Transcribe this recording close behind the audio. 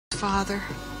Father.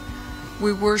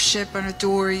 We worship and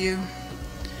adore you.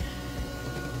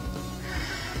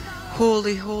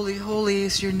 Holy, holy, holy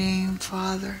is your name,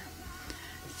 Father.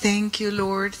 Thank you,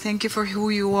 Lord. Thank you for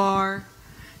who you are.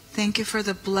 Thank you for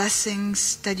the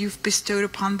blessings that you've bestowed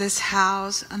upon this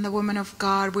house and the woman of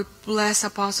God. We bless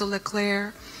Apostle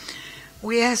Leclerc.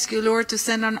 We ask you, Lord, to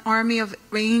send an army of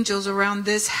angels around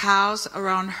this house,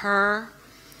 around her.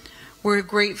 We're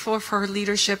grateful for her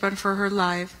leadership and for her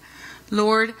life.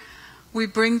 Lord, we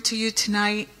bring to you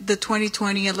tonight the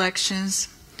 2020 elections.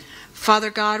 Father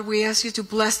God, we ask you to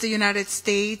bless the United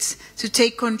States, to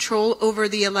take control over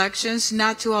the elections,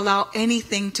 not to allow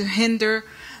anything to hinder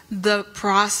the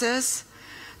process,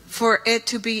 for it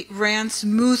to be ran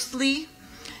smoothly.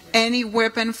 Any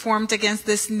weapon formed against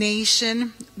this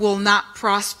nation will not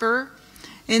prosper.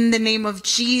 In the name of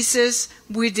Jesus,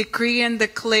 we decree and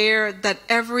declare that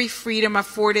every freedom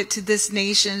afforded to this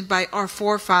nation by our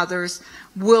forefathers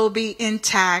will be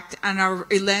intact and our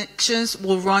elections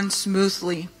will run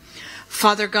smoothly.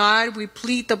 Father God, we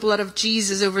plead the blood of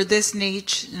Jesus over this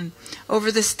nation, over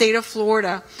the state of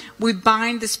Florida. We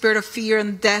bind the spirit of fear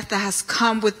and death that has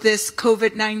come with this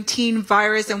COVID-19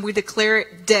 virus, and we declare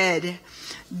it dead,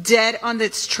 dead on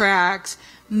its tracks.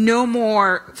 No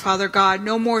more, Father God,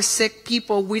 no more sick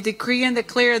people. We decree and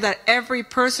declare that every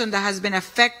person that has been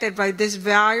affected by this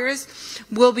virus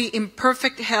will be in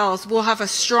perfect health, will have a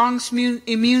strong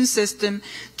immune system,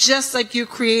 just like you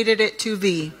created it to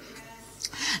be.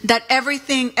 That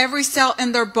everything, every cell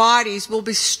in their bodies will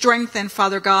be strengthened,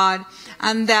 Father God,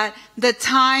 and that the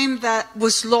time that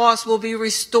was lost will be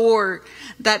restored,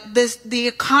 that the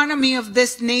economy of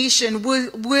this nation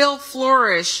will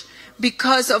flourish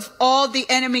because of all the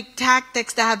enemy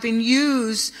tactics that have been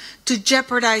used to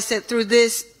jeopardize it through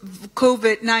this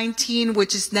COVID-19,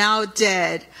 which is now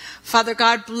dead. Father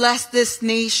God, bless this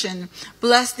nation.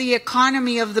 Bless the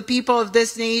economy of the people of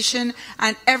this nation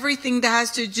and everything that has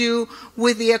to do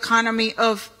with the economy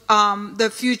of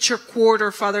the future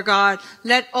quarter, Father God.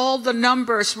 Let all the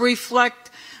numbers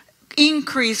reflect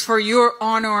increase for your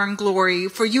honor and glory,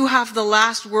 for you have the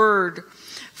last word.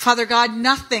 Father God,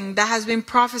 nothing that has been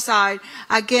prophesied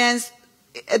against,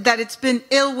 that it's been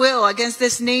ill will against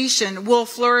this nation will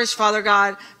flourish, Father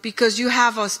God, because you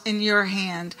have us in your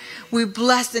hand. We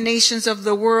bless the nations of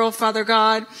the world, Father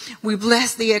God. We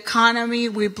bless the economy.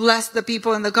 We bless the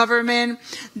people in the government,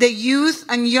 the youth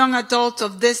and young adults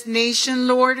of this nation,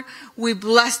 Lord. We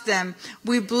bless them.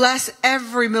 We bless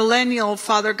every millennial,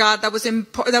 Father God, that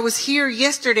was here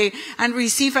yesterday and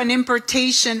received an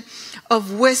impartation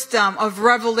of wisdom, of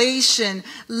revelation.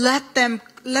 Let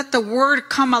the word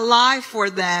come alive for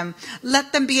them.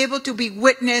 Let them be able to be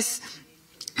witness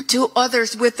to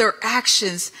others with their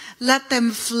actions. Let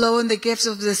them flow in the gifts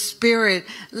of the Spirit.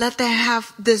 Let them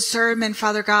have discernment,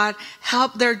 Father God.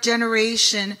 Help their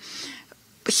generation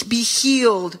be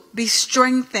healed, be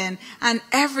strengthened, and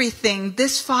everything,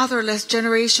 this fatherless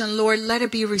generation, Lord, let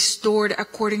it be restored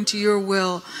according to your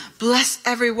will. Bless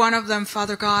every one of them,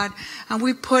 Father God. And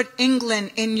we put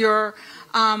England in your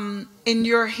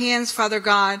hands, Father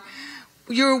God.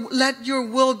 Let your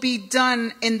will be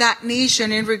done in that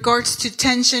nation in regards to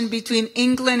tension between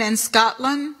England and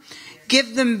Scotland.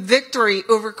 Give them victory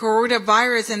over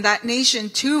coronavirus in that nation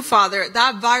too, Father.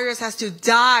 That virus has to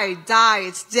die.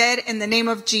 It's dead in the name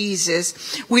of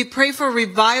Jesus. We pray for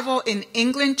revival in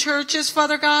England churches,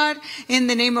 Father God. In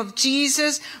the name of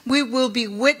Jesus, we will be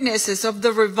witnesses of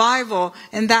the revival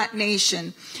in that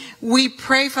nation. We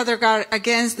pray, Father God,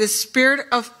 against the spirit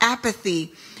of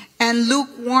apathy and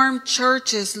lukewarm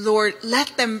churches, Lord.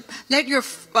 Let the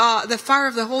fire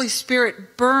of the Holy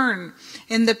Spirit burn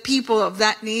in the people of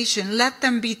that nation. Let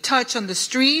them be touched on the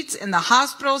streets, in the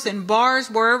hospitals, in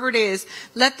bars, wherever it is.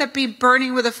 Let them be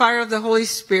burning with the fire of the Holy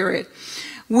Spirit.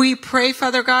 We pray,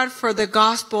 Father God, for the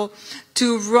gospel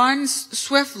to run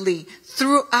swiftly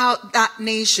throughout that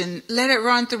nation. Let it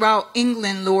run throughout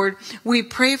England, Lord. We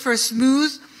pray for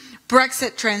smooth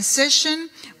Brexit transition.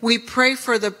 We pray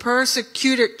for the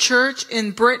persecuted church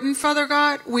in Britain, Father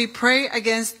God. We pray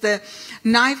against the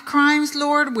knife crimes,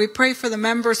 Lord. We pray for the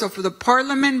members of the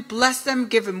parliament. Bless them,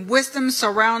 give them wisdom,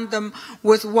 surround them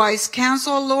with wise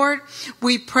counsel, Lord.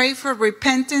 We pray for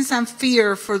repentance and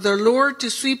fear for the Lord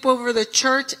to sweep over the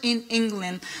church in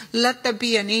England. Let there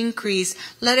be an increase.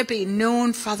 Let it be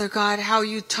known, Father God, how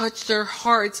you touch their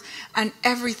hearts, and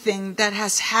everything that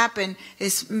has happened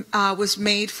was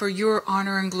made for your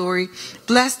honor and glory.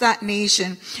 Bless that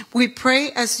nation. We pray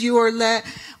as you are led.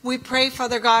 We pray,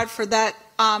 Father God, for that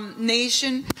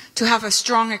nation to have a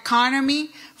strong economy,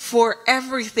 for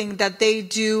everything that they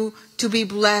do to be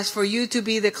blessed, for you to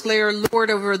be declared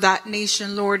Lord over that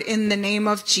nation, Lord, in the name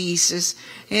of Jesus.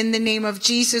 In the name of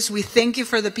Jesus, we thank you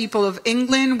for the people of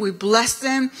England. We bless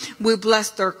them. We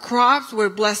bless their crops. We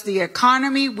bless the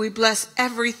economy. We bless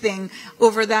everything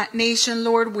over that nation,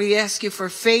 Lord. We ask you for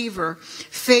favor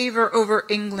over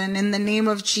England. In the name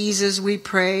of Jesus, we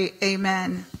pray.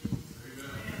 Amen.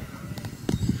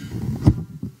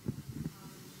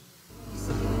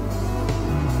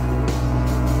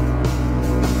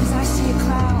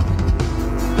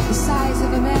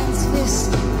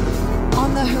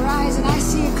 On the horizon I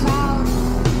see a cloud,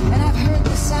 and I've heard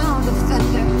the sound of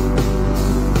thunder.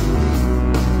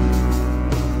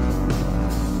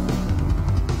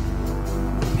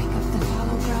 Break up the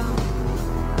fallow ground.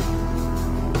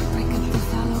 Break up the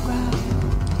fallow ground.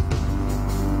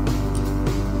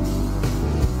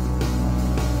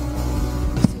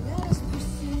 So let us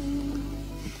pursue.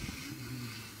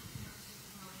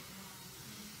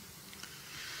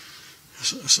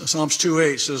 Psalms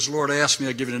 2:8 says, Lord, ask me,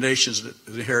 I give you the nations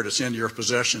as inheritance into your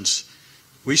possessions.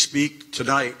 We speak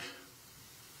tonight,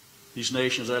 these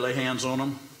nations, I lay hands on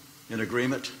them in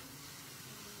agreement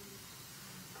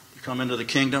to come into the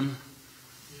kingdom.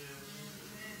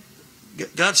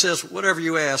 God says, whatever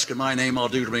you ask in my name, I'll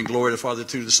do to bring glory to the Father,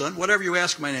 to the Son. Whatever you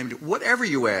ask in my name, whatever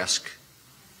you ask.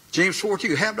 James 4:2,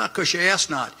 you have not because you ask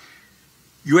not.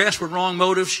 You ask with wrong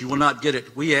motives, you will not get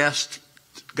it. We asked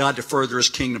God to further his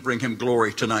kingdom, bring him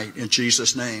glory tonight in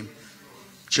Jesus' name.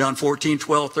 John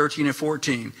 14:12, 13, and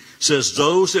 14 says,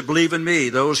 those that believe in me,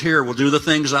 those here will do the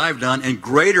things I've done, and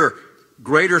greater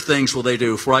things will they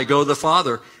do, for I go to the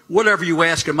Father. Whatever you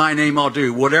ask in my name, I'll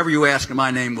do. Whatever you ask in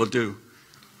my name, we'll do.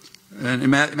 And in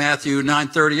Matthew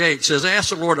 9:38 says, ask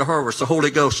the Lord of harvest, the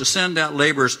Holy Ghost, to send out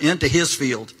laborers into his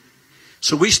field.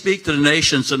 So we speak to the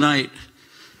nations tonight.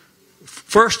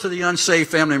 First to the unsaved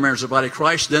family members of the body of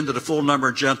Christ, then to the full number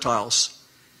of Gentiles.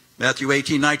 Matthew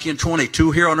 18, 19, and 20.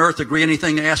 2 here on earth agree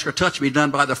anything they ask or touch be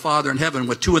done by the Father in heaven.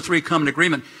 With 2 or 3 come in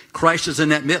agreement, Christ is in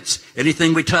that midst.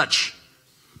 Anything we touch.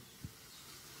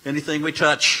 Anything we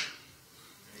touch.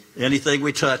 Anything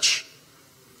we touch.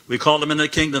 We call them into the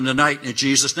kingdom tonight in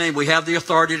Jesus' name. We have the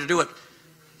authority to do it.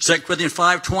 2 Corinthians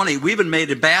 5:20. We've been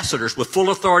made ambassadors with full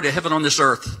authority of heaven on this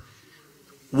earth.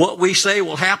 What we say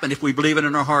will happen if we believe it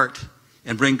in our heart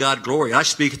and bring God glory. I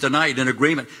speak it tonight in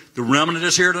agreement. The remnant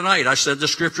is here tonight. I said the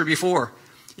scripture before.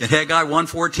 In Haggai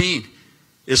 1:14,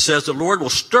 it says the Lord will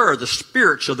stir the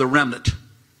spirits of the remnant.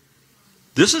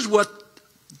 This is what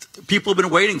people have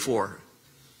been waiting for.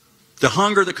 The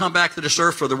hunger to come back to this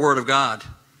earth for the word of God.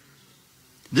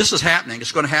 This is happening.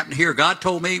 It's going to happen here. God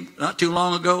told me not too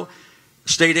long ago,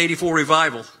 State 84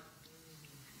 revival.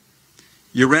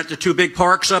 You rent the 2 big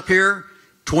parks up here,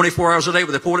 24 hours a day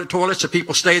with the toilets, and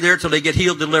people stay there until they get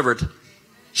healed, delivered.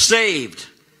 Saved.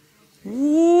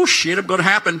 Ooh, shit, it's going to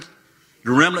happen.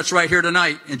 The remnant's right here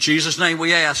tonight. In Jesus' name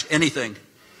we ask anything.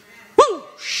 Woo!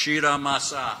 Shira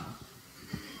masa.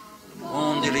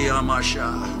 Ondilia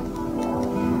masha.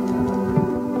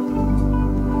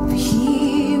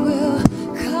 He will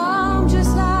come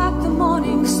just like the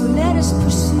morning, so let us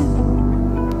pursue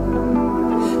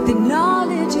the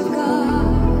knowledge of God.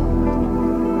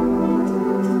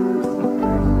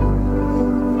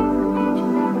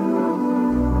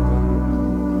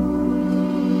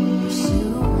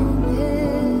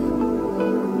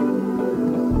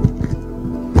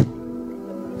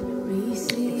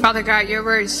 Father God, your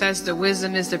word says that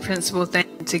wisdom is the principal thing,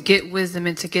 to get wisdom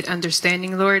and to get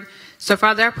understanding, Lord. So,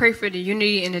 Father, I pray for the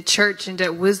unity in the church and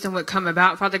that wisdom would come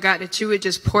about, Father God, that you would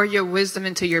just pour your wisdom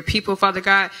into your people, Father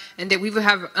God, and that we would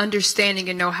have understanding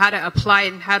and know how to apply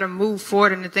it and how to move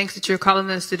forward in the things that you're calling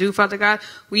us to do, Father God.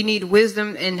 We need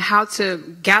wisdom in how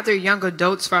to gather young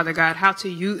adults, Father God, how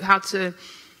to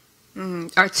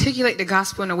articulate the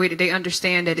gospel in a way that they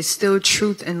understand that it's still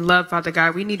truth and love, Father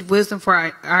God. We need wisdom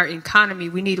for our economy.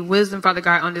 We need wisdom, Father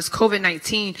God, on this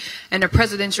COVID-19 and the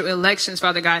presidential elections,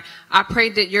 Father God. I pray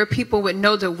that your people would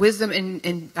know that wisdom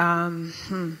and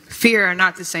fear are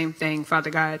not the same thing, Father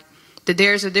God. That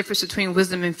there is a difference between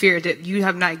wisdom and fear, that you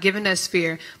have not given us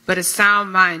fear, but a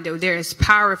sound mind, that there is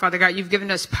power, Father God. You've given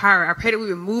us power. I pray that we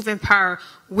would move in power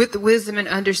with wisdom and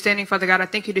understanding, Father God. I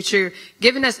thank you that you're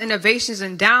giving us innovations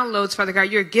and downloads, Father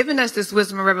God. You're giving us this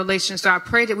wisdom and revelation. So I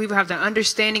pray that we will have the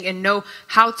understanding and know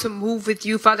how to move with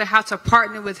you, Father, how to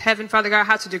partner with heaven, Father God,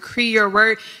 how to decree your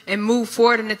word and move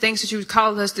forward in the things that you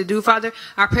called us to do, Father.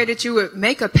 I pray that you would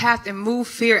make a path and move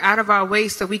fear out of our way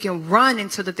so we can run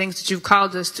into the things that you've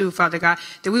called us to, Father God.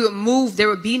 That we would move. There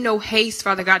would be no haste,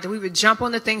 Father God. That we would jump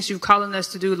on the things you've calling us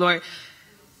to do, Lord.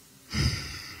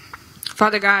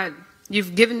 Father God,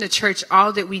 you've given the church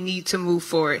all that we need to move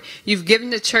forward. You've given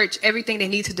the church everything they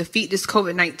need to defeat this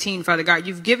COVID-19, Father God.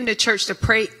 You've given the church to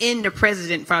pray in the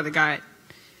president, Father God.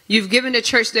 You've given the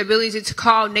church the ability to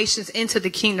call nations into the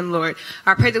kingdom, Lord.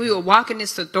 I pray that we will walk in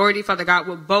this authority, Father God,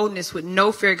 with boldness, with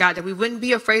no fear, God, that we wouldn't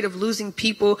be afraid of losing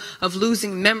people, of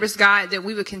losing members, God, that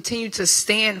we would continue to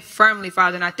stand firmly,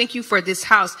 Father. And I thank you for this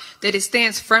house, that it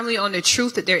stands firmly on the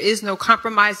truth, that there is no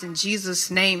compromise in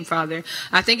Jesus' name, Father.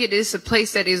 I think it is a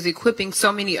place that is equipping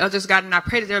so many others, God, and I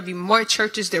pray that there will be more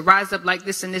churches that rise up like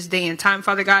this in this day and time,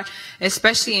 Father God,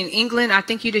 especially in England. I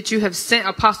thank you that you have sent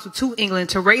apostle to England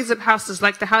to raise up houses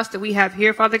like the house that we have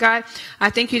here, Father God. I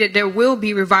thank you that there will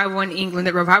be revival in England,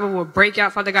 that revival will break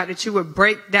out, Father God, that you would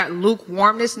break that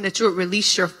lukewarmness and that you would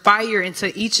release your fire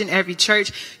into each and every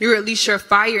church. You release your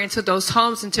fire into those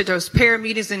homes, into those prayer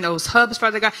meetings, and those hubs,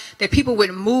 Father God, that people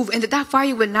would move and that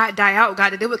fire would not die out,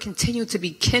 God, that it would continue to be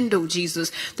kindled,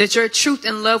 Jesus, that your truth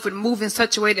and love would move in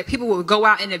such a way that people would go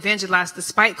out and evangelize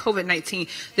despite COVID-19.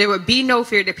 There would be no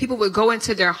fear, that people would go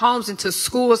into their homes, into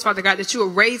schools, Father God, that you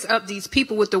would raise up these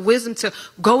people with the wisdom to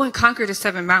go and conquer the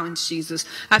 7 mountains, Jesus.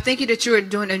 I thank you that you are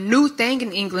doing a new thing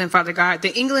in England, Father God.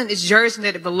 That England is yours and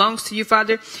that it belongs to you,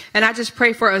 Father. And I just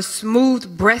pray for a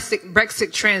smooth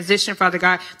Brexit transition, Father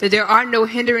God. That there are no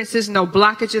hindrances, no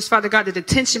blockages, Father God. That the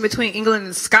tension between England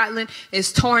and Scotland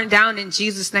is torn down in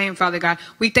Jesus' name, Father God.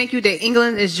 We thank you that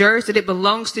England is yours, that it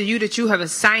belongs to you, that you have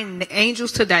assigned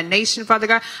angels to that nation, Father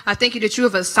God. I thank you that you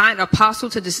have assigned apostle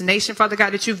to this nation, Father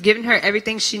God, that you've given her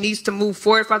everything she needs to move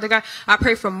forward, Father God. I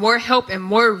pray for more help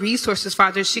and more resources,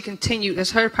 Father, as she continued,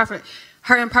 as her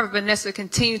and Prophet Vanessa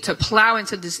continue to plow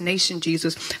into this nation,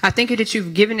 Jesus. I thank you that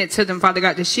you've given it to them, Father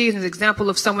God, that she is an example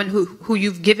of someone who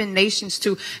you've given nations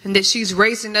to, and that she's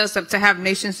raising us up to have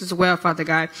nations as well, Father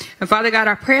God. And Father God,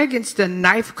 I pray against the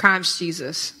knife crimes,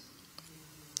 Jesus.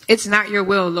 It's not your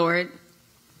will, Lord.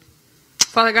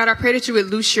 Father God, I pray that you would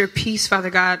loose your peace, Father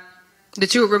God,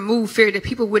 that you would remove fear, that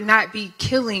people would not be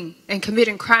killing and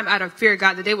committing crime out of fear,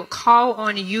 God, that they would call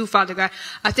on you, Father God.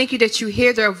 I thank you that you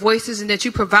hear their voices and that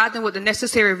you provide them with the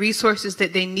necessary resources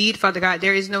that they need, Father God.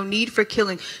 There is no need for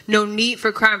killing, no need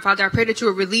for crime, Father. I pray that you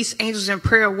will release angels and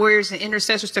prayer warriors and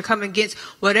intercessors to come against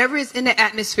whatever is in the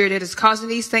atmosphere that is causing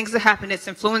these things to happen, that's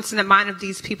influencing the mind of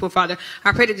these people, Father.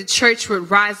 I pray that the church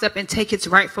would rise up and take its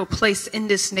rightful place in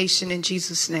this nation in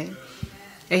Jesus' name.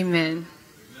 Amen.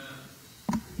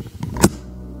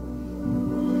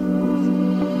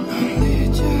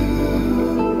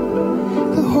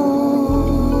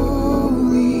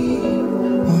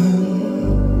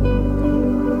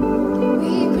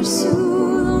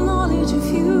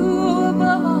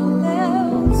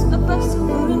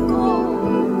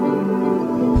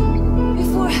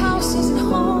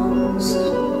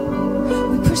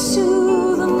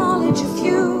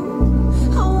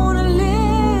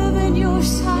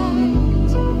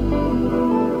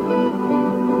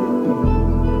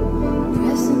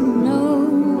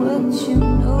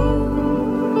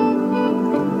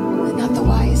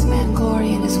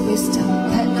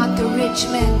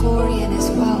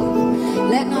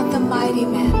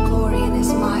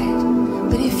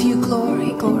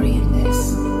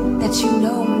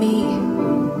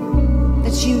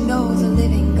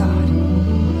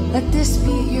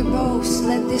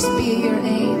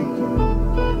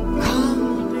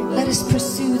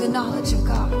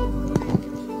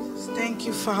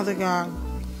 Father God,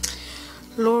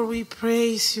 Lord, we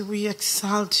praise you, we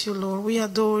exalt you, Lord, we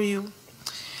adore you.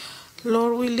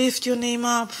 Lord, we lift your name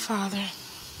up, Father.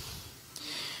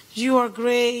 You are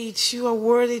great, you are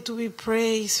worthy to be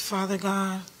praised, Father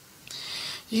God.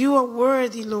 You are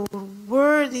worthy, Lord.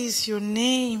 Worthy is your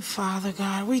name, Father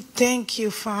God. We thank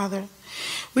you, Father.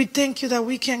 We thank you that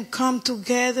we can come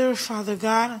together, Father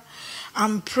God,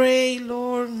 and pray,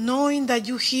 Lord, knowing that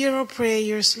you hear our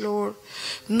prayers, Lord,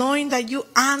 knowing that you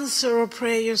answer our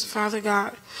prayers, Father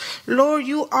God. Lord,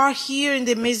 you are here in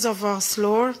the midst of us,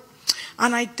 Lord,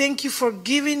 and I thank you for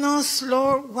giving us,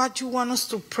 Lord, what you want us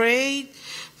to pray,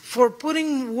 for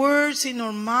putting words in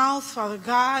our mouth, Father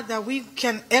God, that we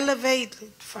can elevate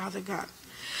it, Father God.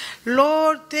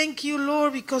 Lord, thank you,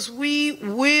 Lord, because we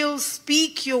will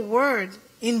speak your word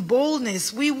in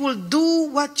boldness. We will do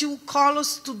what you call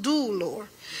us to do, Lord.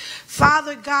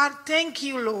 Father God, thank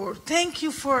you, Lord. Thank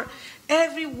you for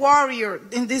every warrior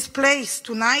in this place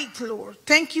tonight, Lord.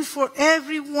 Thank you for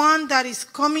everyone that is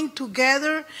coming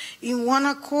together in one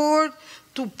accord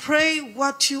to pray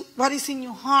what is in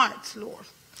your heart, Lord.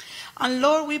 And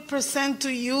Lord, we present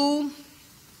to you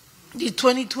the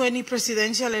 2020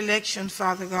 presidential election,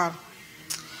 Father God.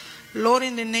 Lord,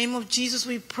 in the name of Jesus,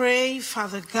 we pray,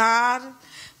 Father God,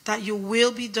 that your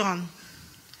will be done,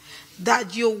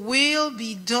 that your will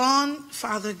be done,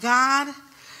 Father God.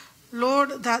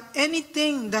 Lord, that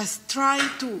anything that's trying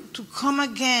to come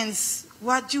against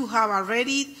what you have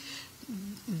already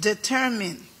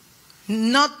determined,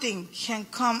 nothing can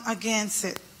come against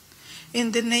it.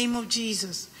 In the name of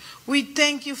Jesus. We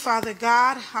thank you, Father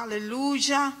God,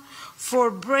 hallelujah,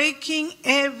 for breaking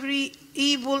every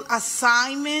evil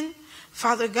assignment.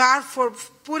 Father God, for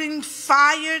putting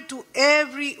fire to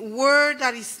every word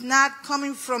that is not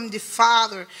coming from the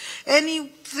Father.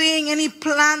 Anything, any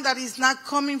plan that is not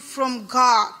coming from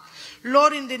God.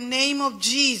 Lord, in the name of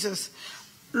Jesus.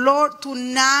 Lord,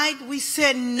 tonight we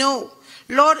said no.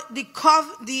 Lord, the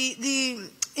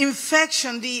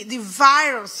infection, the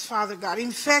virus, Father God,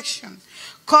 infection,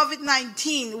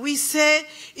 COVID-19, we said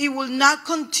it will not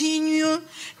continue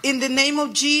in the name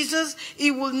of Jesus.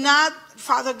 It will not,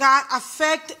 Father God,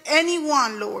 affect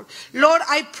anyone, Lord. Lord,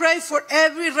 I pray for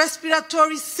every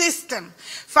respiratory system,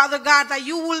 Father God, that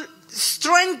you will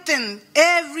strengthen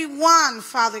everyone,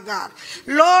 Father God.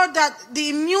 Lord, that the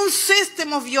immune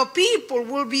system of your people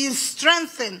will be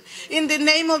strengthened in the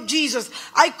name of Jesus.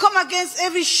 I come against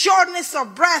every shortness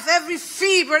of breath, every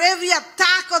fever, every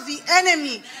attack of the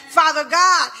enemy, Father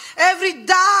God, every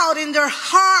doubt in their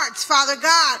hearts, Father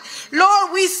God.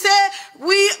 Lord, we say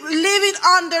we live it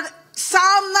under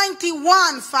Psalm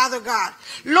 91, Father God.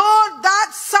 Lord,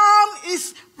 that psalm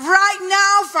is right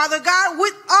now, Father God,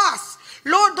 with us.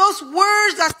 Lord, those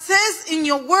words that says in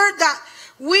your word that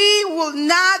we will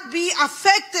not be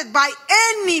affected by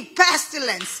any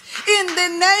pestilence in the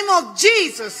name of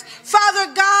Jesus.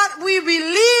 Father God, we believe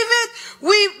it.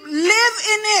 We live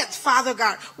in it, Father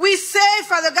God. We say,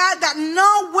 Father God, that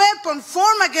no weapon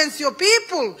formed against your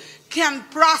people can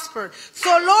prosper. So,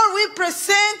 Lord, we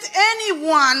present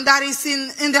anyone that is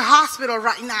in the hospital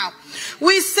right now.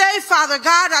 We say, Father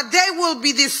God, that they will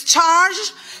be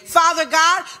discharged, Father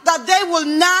God, that they will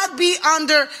not be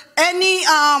under any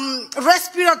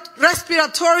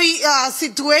respiratory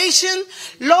situation.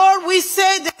 Lord, we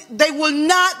say that they will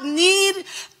not need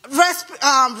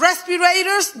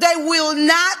respirators. They will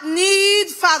not need,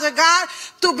 Father God,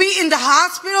 to be in the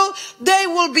hospital. They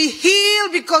will be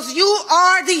healed because you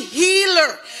are the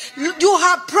healer. You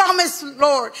have promised,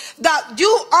 Lord, that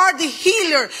you are the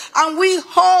healer, and we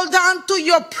hold on to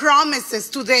your promises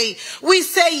today. We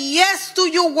say yes to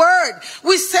your word.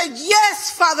 We say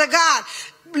yes, Father God.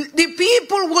 The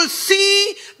people will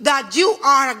see that you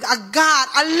are a God,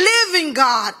 a living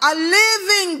God, a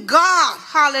living God.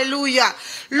 Hallelujah.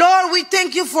 Lord, we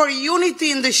thank you for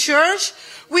unity in the church.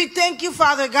 We thank you,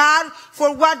 Father God,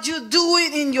 for what you're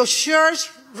doing in your church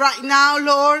right now,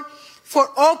 Lord, for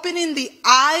opening the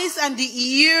eyes and the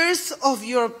ears of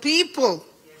your people.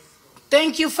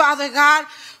 Thank you, Father God,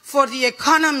 for the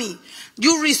economy.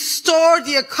 You restore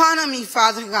the economy,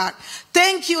 Father God.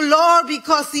 Thank you, Lord,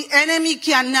 because the enemy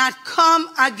cannot come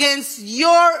against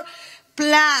your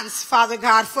plans, Father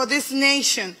God, for this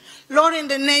nation. Lord, in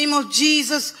the name of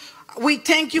Jesus, we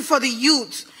thank you for the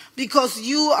youth, because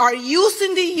you are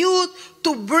using the youth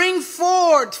to bring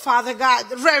forth, Father God,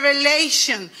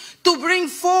 revelation, to bring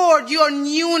forth your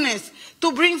newness,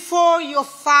 to bring forth your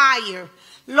fire.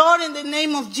 Lord, in the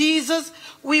name of Jesus,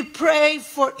 we pray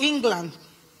for England.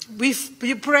 We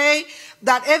pray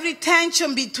that every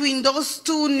tension between those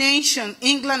two nations,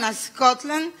 England and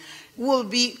Scotland, will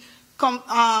be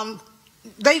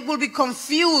they will be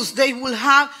confused. They will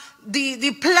have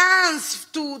the plans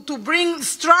to bring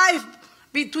strife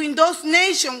between those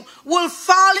nations will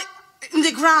fall in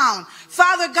the ground.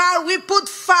 Father God, we put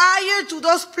fire to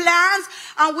those plans,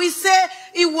 and we say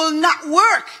it will not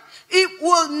work. It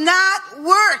will not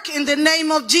work in the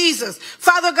name of Jesus.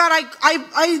 Father God,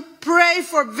 I pray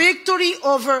for victory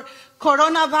over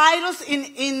coronavirus in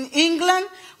England.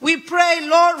 We pray,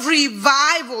 Lord,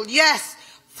 revival, yes,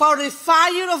 for the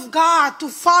fire of God to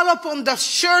fall upon the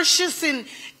churches in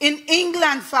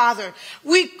England, Father.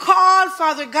 We call,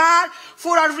 Father God,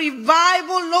 for a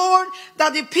revival, Lord,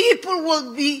 that the people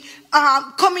will be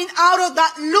coming out of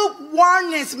that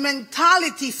lukewarmness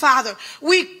mentality, Father.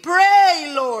 We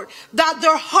pray, Lord, that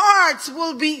their hearts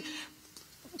will be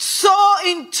so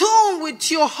in tune with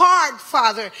your heart,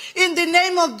 Father. In the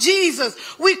name of Jesus,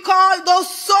 we call those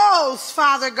souls,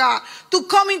 Father God, to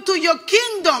come into your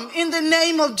kingdom in the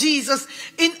name of Jesus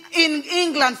in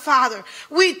England, Father.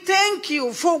 We thank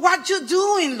you for what you're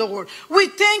doing, Lord. We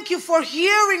thank you for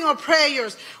hearing our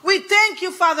prayers. We thank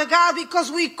you, Father God, because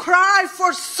we cry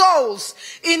for souls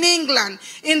in England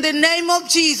in the name of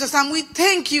Jesus. And we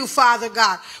thank you, Father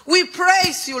God. We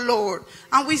praise you, Lord.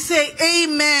 And we say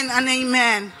amen and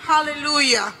amen.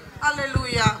 Hallelujah.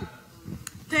 Hallelujah.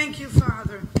 Thank you,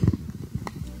 Father.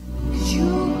 You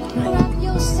wrap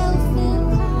yourself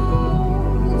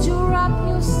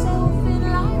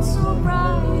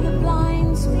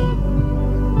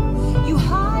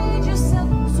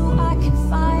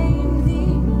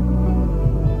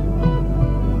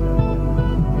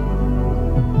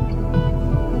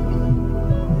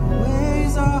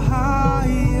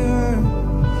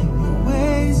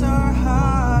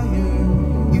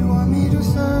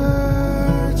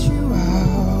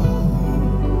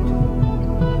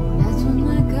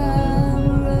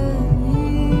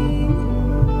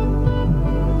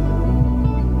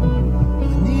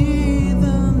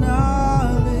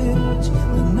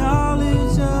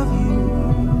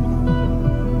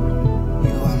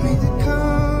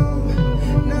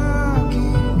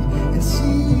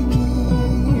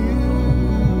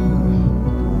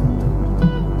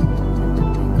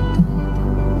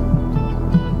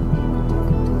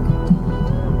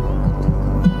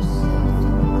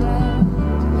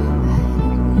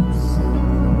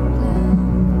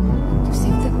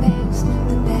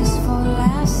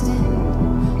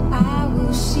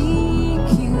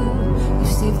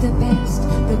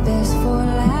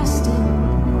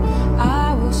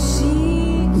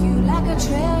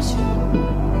treasure,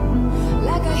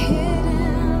 like a hidden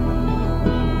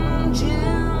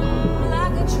gem,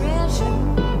 like a treasure.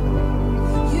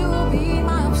 You will be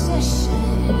my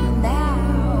obsession now.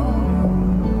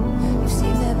 You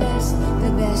save the best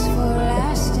for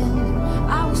lasting.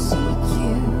 I will seek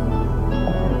you.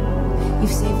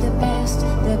 You've saved the best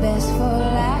for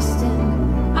lasting.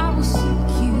 I will seek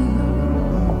you.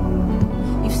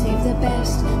 You've saved the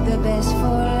best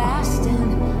for lasting.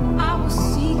 I will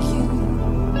seek you.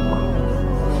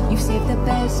 You've saved the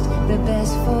best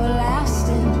for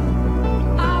lasting.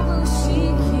 I will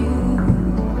seek you.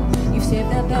 You've saved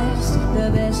the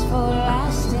best for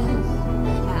lasting.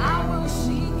 I will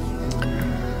seek you.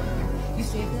 You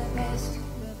saved the best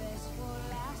for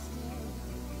lasting.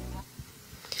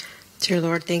 Dear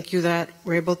Lord, thank you that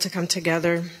we're able to come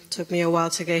together. Took me a while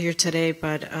to get here today,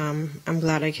 but I'm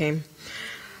glad I came.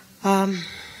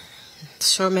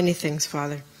 So many things,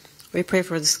 Father. We pray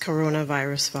for this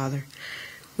coronavirus, Father.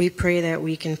 We pray that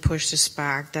we can push this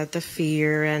back, that the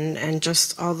fear and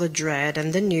just all the dread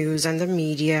and the news and the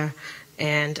media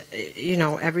and,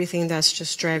 everything that's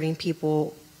just driving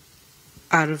people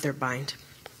out of their mind.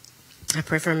 I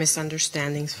pray for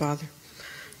misunderstandings, Father.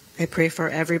 I pray for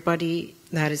everybody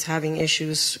that is having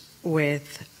issues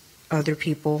with other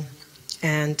people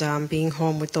and being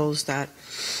home with those that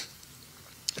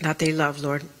they love,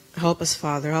 Lord. Help us,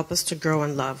 Father. Help us to grow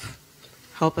in love.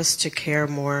 Help us to care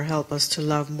more. Help us to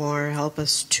love more. Help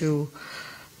us to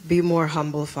be more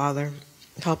humble, Father.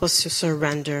 Help us to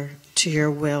surrender to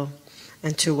your will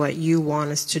and to what you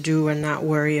want us to do and not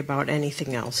worry about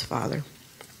anything else, Father.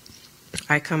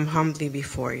 I come humbly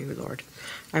before you, Lord.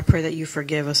 I pray that you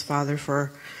forgive us, Father,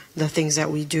 for the things that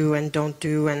we do and don't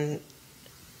do and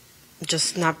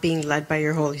just not being led by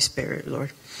your Holy Spirit,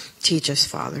 Lord. Teach us,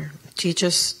 Father. Teach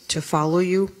us to follow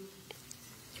you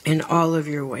in all of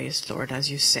your ways, Lord, as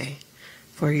you say.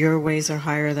 For your ways are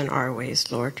higher than our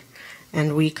ways, Lord.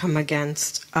 And we come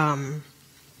against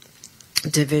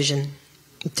division.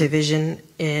 Division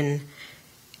in,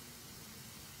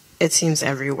 it seems,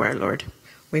 everywhere, Lord.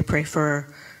 We pray for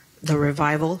the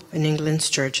revival in England's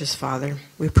churches, Father.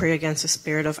 We pray against the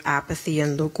spirit of apathy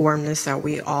and lukewarmness that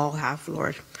we all have,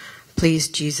 Lord. Please,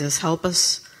 Jesus, help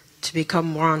us to become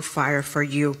more on fire for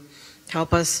you.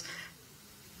 Help us,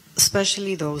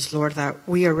 especially those, Lord, that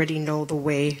we already know the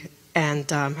way and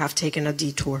have taken a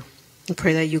detour. We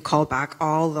pray that you call back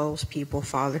all those people,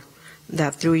 Father,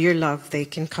 that through your love they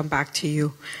can come back to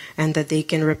you and that they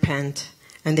can repent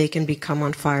and they can become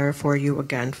on fire for you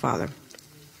again, Father.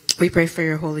 We pray for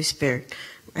your Holy Spirit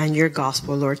and your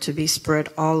gospel, Lord, to be spread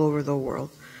all over the world.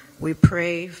 We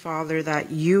pray, Father, that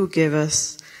you give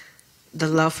us the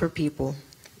love for people,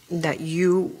 that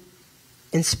you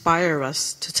inspire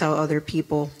us to tell other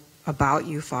people about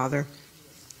you, Father.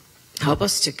 Help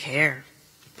us to care.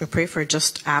 We pray for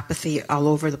just apathy all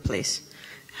over the place.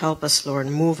 Help us, Lord,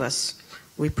 move us.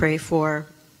 We pray for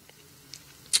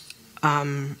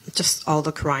just all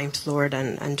the crimes, Lord,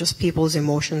 and just people's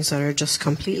emotions that are just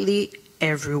completely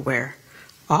everywhere,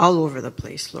 all over the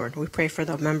place, Lord. We pray for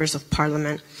the members of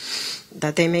Parliament,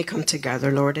 that they may come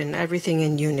together, Lord, in everything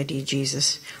in unity,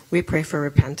 Jesus. We pray for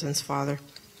repentance, Father,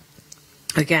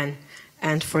 again,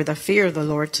 and for the fear of the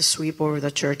Lord to sweep over the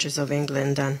churches of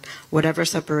England and whatever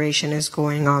separation is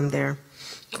going on there.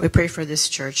 We pray for this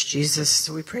church, Jesus.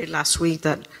 We prayed last week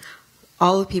that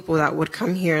all the people that would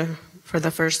come here for the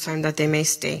first time, that they may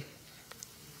stay.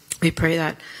 We pray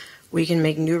that we can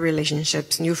make new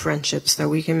relationships, new friendships, that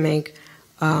we can make,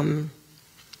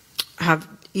 have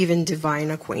even divine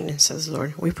acquaintances,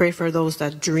 Lord. We pray for those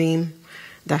that dream,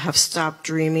 that have stopped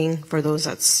dreaming, for those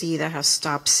that see, that have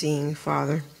stopped seeing,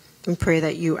 Father. We pray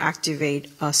that you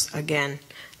activate us again,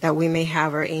 that we may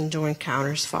have our angel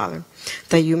encounters, Father,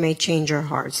 that you may change our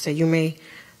hearts, that you may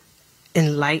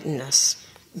enlighten us,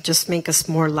 just make us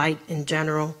more light in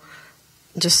general.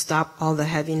 Just stop all the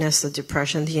heaviness, the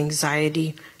depression, the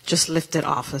anxiety. Just lift it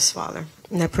off us, Father.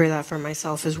 And I pray that for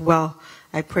myself as well.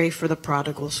 I pray for the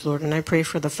prodigals, Lord, and I pray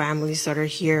for the families that are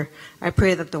here. I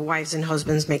pray that the wives and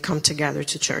husbands may come together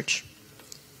to church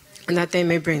and that they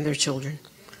may bring their children.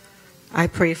 I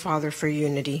pray, Father, for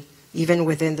unity, even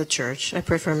within the church. I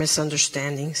pray for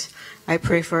misunderstandings. I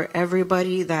pray for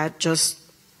everybody that just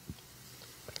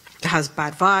has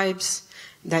bad vibes,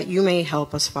 that you may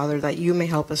help us, Father, that you may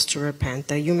help us to repent,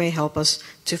 that you may help us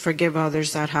to forgive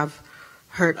others that have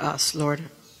hurt us, Lord,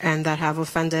 and that have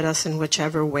offended us in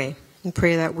whichever way. We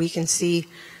pray that we can see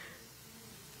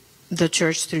the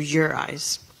church through your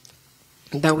eyes,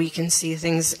 that we can see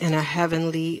things in a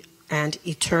heavenly and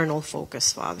eternal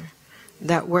focus, Father,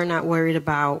 that we're not worried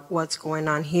about what's going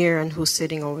on here and who's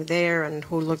sitting over there and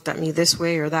who looked at me this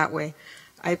way or that way.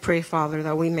 I pray, Father,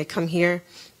 that we may come here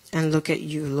and look at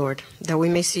you, Lord, that we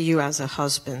may see you as a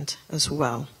husband as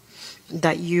well,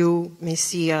 that you may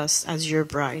see us as your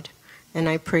bride. And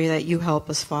I pray that you help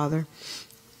us, Father,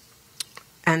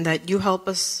 and that you help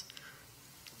us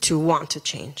to want to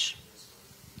change.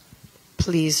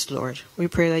 Please, Lord, we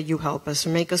pray that you help us,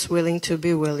 make us willing to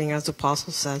be willing, as the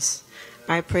apostle says.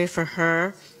 I pray for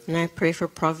her, and I pray for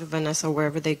Prophet Vanessa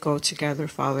wherever they go together,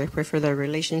 Father. I pray for their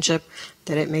relationship,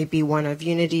 that it may be one of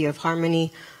unity, of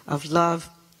harmony, of love.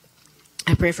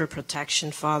 I pray for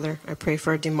protection, Father. I pray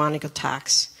for demonic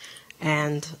attacks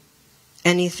and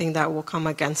anything that will come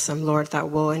against them, Lord, that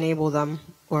will enable them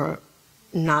or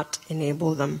not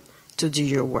enable them to do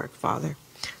your work, Father.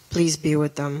 Please be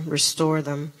with them, restore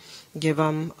them, give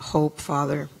them hope,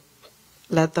 Father.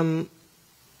 Let them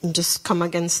just come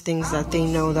against things that they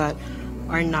know that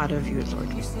are not of you,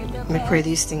 Lord. We pray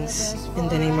these things in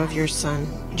the name of your Son,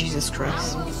 Jesus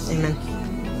Christ. Amen.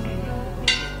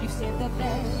 You said the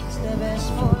best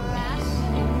for last.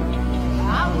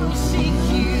 I will seek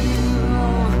you.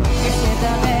 You said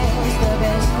the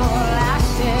best for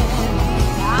last.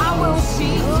 I will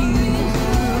seek you.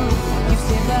 You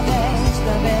said the best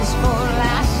for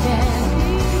last.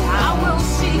 I will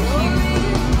seek you.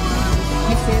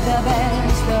 You said the best for last. I will seek you. You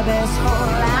said the best for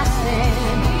last.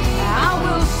 I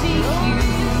will seek you.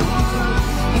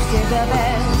 You said the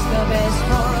best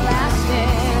for last.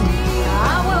 I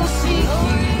will seek you.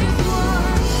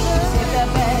 You said the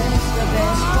best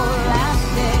for last.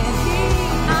 I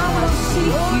will seek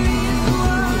you.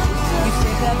 You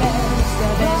said the best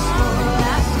for last. I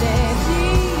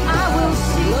will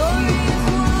seek you.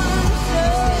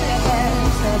 You said the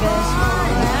best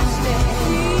for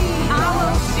last. I will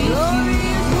seek you. You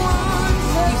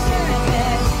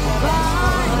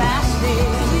said the best for last. I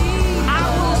will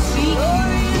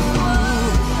seek you.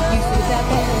 You said the best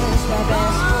for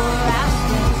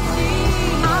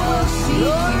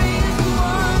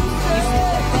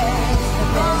last. I will seek you.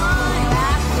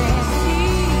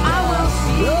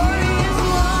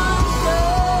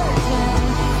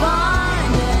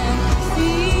 Find and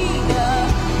seek the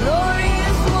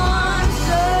glorious one.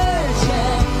 Search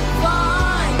and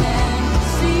find and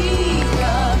seek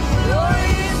the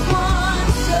glorious one.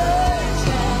 Search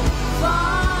and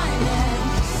find and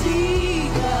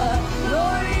seek the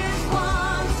glorious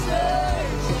one.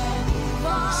 Search and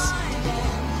find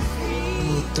and seek.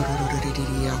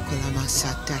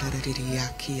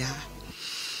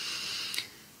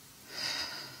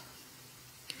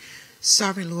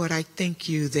 Sovereign Lord, I thank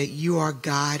you that you are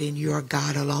God and you are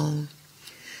God alone.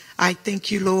 I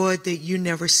thank you, Lord, that you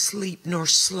never sleep nor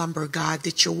slumber, God,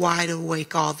 that you're wide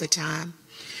awake all the time.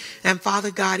 And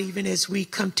Father God, even as we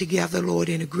come together, Lord,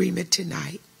 in agreement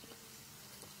tonight,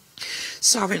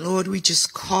 Sovereign Lord, we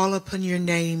just call upon your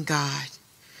name, God.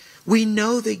 We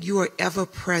know that you are ever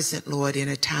present, Lord, in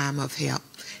a time of help,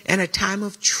 in a time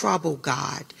of trouble,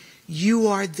 God. You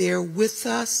are there with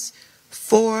us,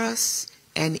 for us,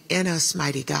 and in us,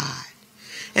 mighty God.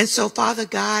 And so, Father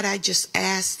God, I just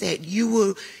ask that you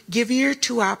will give ear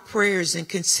to our prayers and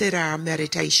consider our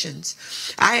meditations.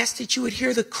 I ask that you would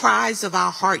hear the cries of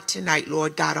our heart tonight,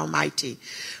 Lord God Almighty.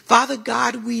 Father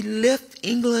God, we lift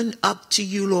England up to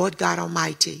you, Lord God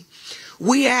Almighty.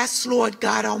 We ask, Lord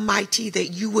God Almighty, that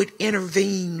you would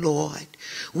intervene, Lord.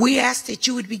 We ask that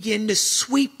you would begin to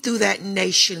sweep through that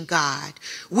nation, God.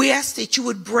 We ask that you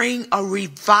would bring a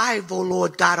revival,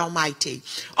 Lord God Almighty,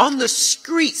 on the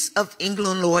streets of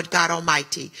England, Lord God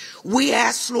Almighty. We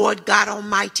ask, Lord God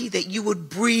Almighty, that you would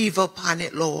breathe upon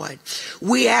it, Lord.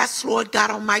 We ask, Lord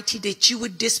God Almighty, that you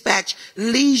would dispatch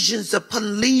legions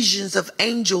upon legions of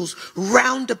angels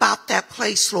round about that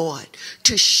place, Lord,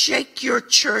 to shake your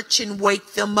church and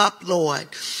wake them up,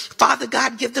 Lord. Father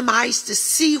God, give them eyes to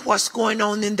see what's going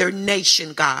on in their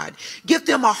nation, God. Give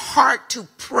them a heart to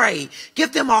pray.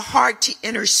 Give them a heart to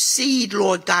intercede,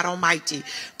 Lord God Almighty.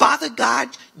 Father God,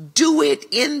 do it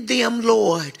in them,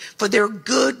 Lord, for their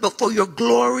good, but for your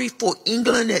glory, for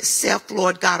England itself,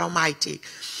 Lord God Almighty.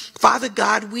 Father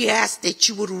God, we ask that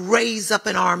you would raise up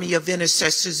an army of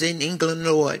intercessors in England,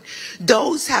 Lord.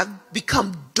 Those have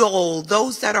become dull,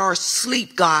 those that are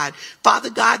asleep, God. Father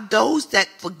God, those that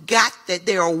forgot that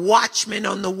they are watchmen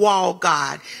on the wall,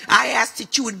 God. I ask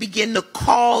that you would begin to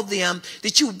call them,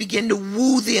 that you would begin to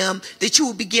woo them, that you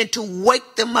would begin to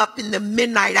wake them up in the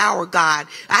midnight hour, God.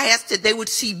 I ask that they would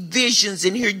see visions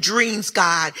and hear dreams,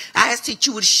 God. I ask that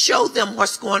you would show them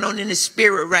what's going on in the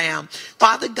spirit realm.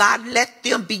 Father God, let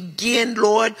them begin,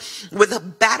 Lord, with a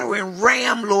battering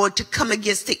ram, Lord, to come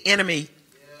against the enemy.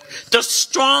 the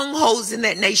strongholds in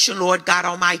that nation, Lord God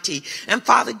Almighty. And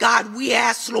Father God, we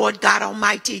ask, Lord God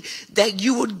Almighty, that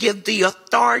you would give the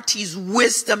authorities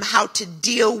wisdom how to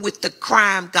deal with the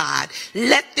crime, God.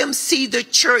 Let them see the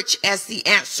church as the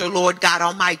answer, Lord God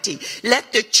Almighty.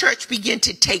 Let the church begin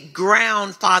to take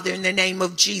ground, Father, in the name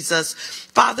of Jesus.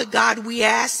 Father God, we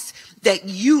ask that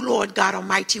you, Lord God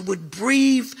Almighty, would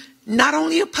breathe not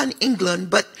only upon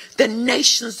England, but the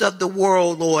nations of the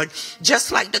world, Lord.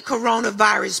 Just like the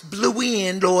coronavirus blew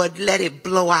in, Lord, let it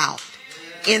blow out.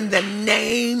 In the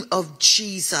name of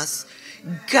Jesus.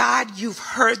 God, you've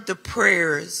heard the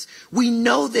prayers. We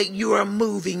know that you are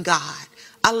moving, God.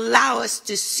 Allow us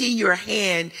to see your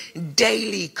hand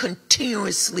daily,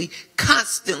 continuously,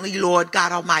 constantly, Lord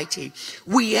God Almighty.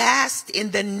 We ask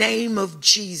in the name of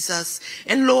Jesus.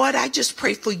 And Lord, I just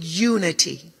pray for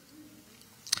unity.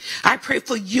 I pray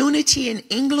for unity in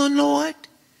England, Lord.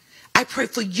 I pray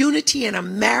for unity in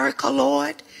America,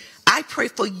 Lord. I pray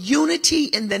for unity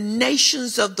in the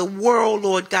nations of the world,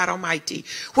 Lord God Almighty,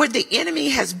 where the enemy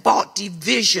has brought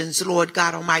divisions, Lord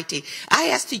God Almighty. I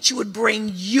ask that you would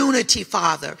bring unity,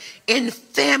 Father, in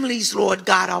families, Lord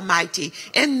God Almighty,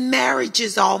 in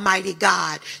marriages, Almighty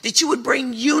God, that you would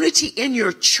bring unity in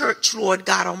your church, Lord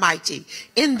God Almighty,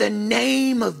 in the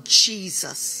name of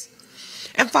Jesus.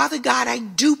 And Father God, I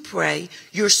do pray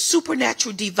your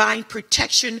supernatural divine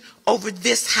protection over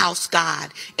this house,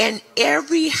 God, and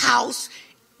every house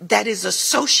that is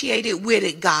associated with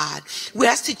it, God. We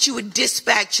ask that you would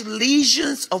dispatch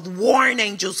legions of warring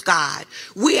angels, God.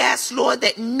 We ask, Lord,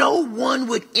 that no one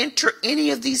would enter any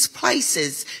of these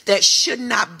places that should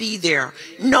not be there.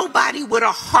 Nobody with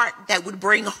a heart that would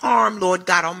bring harm, Lord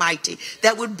God Almighty,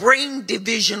 that would bring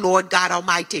division, Lord God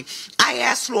Almighty. I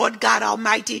ask, Lord God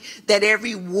Almighty, that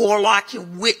every warlock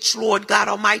and witch, Lord God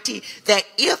Almighty, that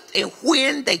if and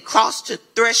when they cross the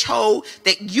threshold,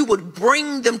 that you would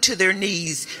bring them to their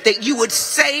knees, that you would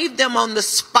save them on the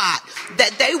spot,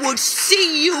 that they would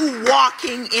see you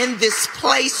walking in this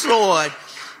place, Lord.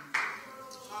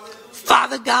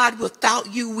 Father God,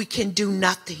 without you, we can do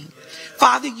nothing.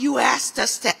 Father, you asked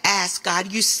us to ask,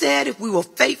 God. You said if we were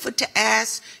faithful to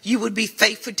ask, you would be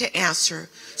faithful to answer.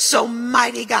 So,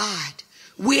 mighty God,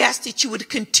 we ask that you would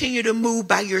continue to move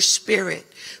by your Spirit.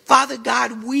 Father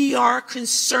God, we are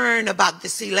concerned about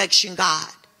this election, God.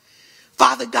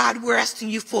 Father God, we're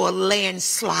asking you for a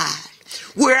landslide.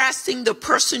 We're asking the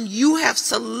person you have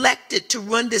selected to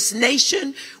run this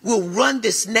nation will run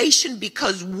this nation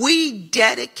because we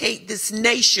dedicate this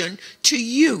nation to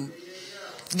you.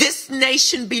 This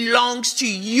nation belongs to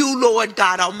you, Lord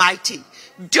God Almighty.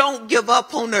 Don't give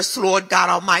up on us, Lord God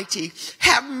Almighty.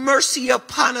 Have mercy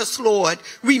upon us, Lord.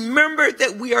 Remember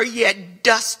that we are yet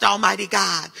dust, Almighty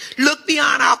God. Look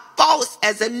beyond our faults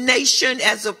as a nation,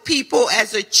 as a people,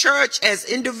 as a church, as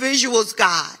individuals,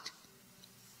 God.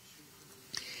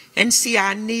 And see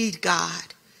our need,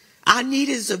 God. Our need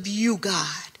is of you, God.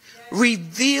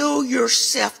 Reveal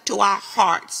yourself to our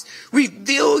hearts.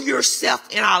 Reveal yourself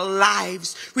in our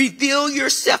lives. Reveal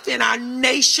yourself in our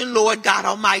nation, Lord God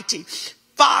Almighty.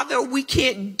 Father, we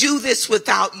can't do this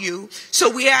without you. So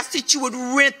we ask that you would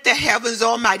rent the heavens,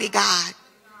 Almighty God.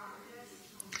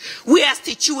 We ask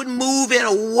that you would move in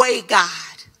a way, God.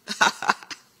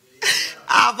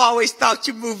 I've always thought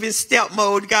you move in step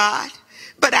mode, God.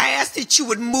 But I ask that you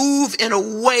would move in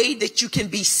a way that you can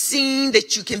be seen,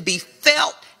 that you can be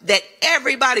felt, that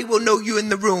everybody will know you in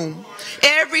the room.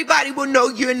 Everybody will know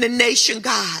you in the nation,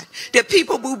 God. That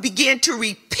people will begin to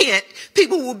repent.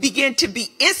 People will begin to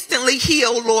be instantly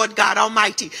healed, Lord God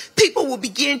Almighty. People will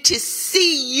begin to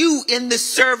see you in the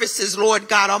services, Lord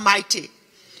God Almighty.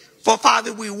 For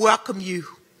Father, we welcome you.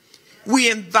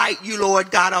 We invite you, Lord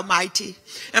God Almighty.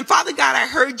 And Father God, I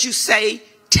heard you say,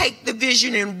 take the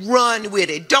vision and run with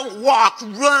it. Don't walk,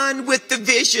 run with the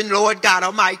vision, Lord God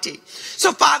Almighty.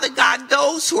 So Father God,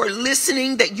 those who are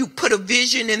listening, that you put a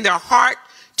vision in their heart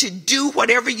to do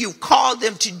whatever you've called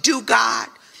them to do, God,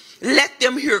 let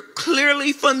them hear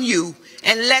clearly from you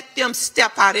and let them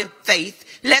step out in faith.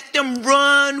 Let them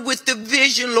run with the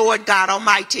vision, Lord God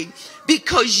Almighty,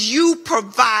 because you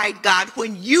provide, God.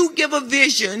 When you give a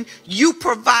vision, you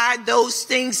provide those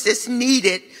things that's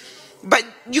needed. But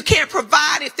you can't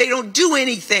provide if they don't do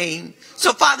anything.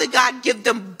 So Father God, give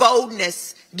them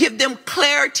boldness. Give them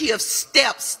clarity of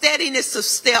step, steadiness of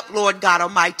step, Lord God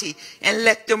Almighty, and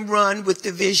let them run with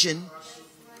the vision.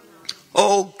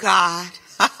 Oh God,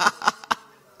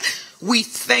 we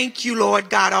thank you, Lord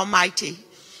God Almighty,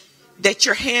 that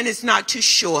your hand is not too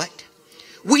short.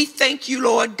 We thank you,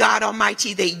 Lord God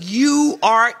Almighty, that you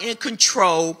are in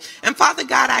control. And Father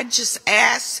God, I just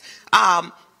ask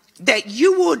that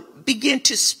you would begin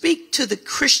to speak to the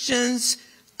Christians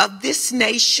of this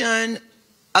nation,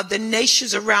 of the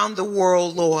nations around the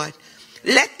world, Lord.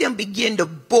 Let them begin to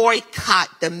boycott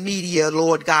the media,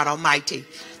 Lord God Almighty.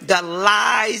 The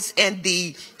lies and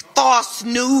the false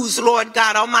news, Lord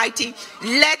God Almighty.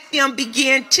 Let them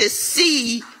begin to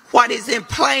see what is in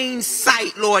plain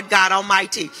sight, Lord God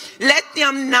Almighty. Let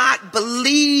them not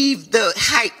believe the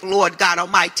hype, Lord God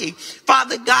Almighty.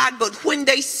 Father God, but when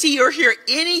they see or hear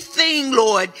anything,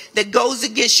 Lord, that goes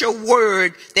against your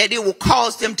word, that it will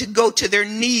cause them to go to their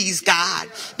knees, God.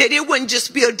 That it wouldn't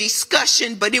just be a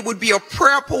discussion, but it would be a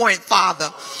prayer point,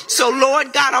 Father. So,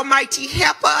 Lord God Almighty,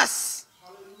 help us.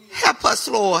 Help us,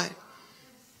 Lord.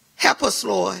 Help us,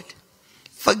 Lord.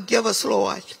 Forgive us,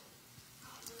 Lord.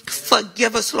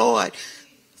 Forgive us, Lord.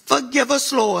 Forgive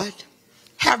us, Lord.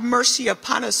 Have mercy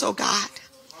upon us, oh God.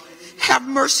 Have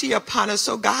mercy upon us,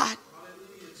 oh God.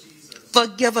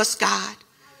 Forgive us, God,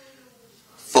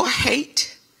 for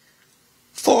hate,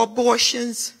 for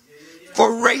abortions, for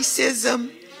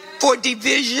racism, for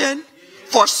division,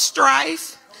 for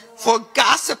strife, for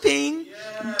gossiping.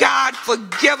 God,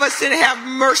 forgive us and have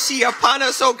mercy upon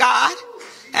us, oh God.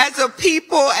 As a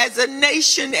people, as a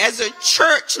nation, as a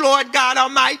church, Lord God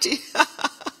Almighty.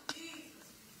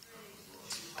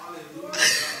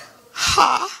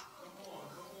 Ha.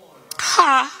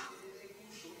 Ha.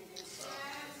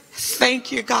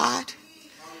 Thank you, God.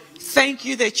 Thank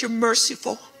you that you're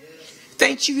merciful.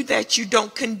 Thank you that you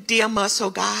don't condemn us,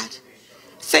 oh God.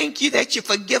 Thank you that you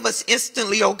forgive us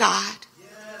instantly, oh God.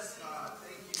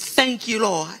 Thank you,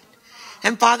 Lord.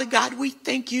 And Father God, we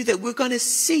thank you that we're going to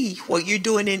see what you're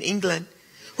doing in England.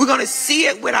 We're going to see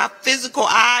it with our physical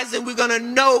eyes, and we're going to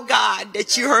know, God,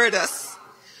 that you heard us.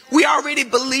 We already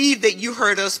believe that you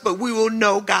heard us, but we will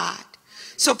know, God.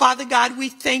 So, Father God, we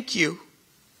thank you.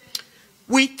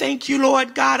 We thank you,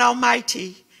 Lord God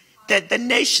Almighty, that the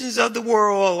nations of the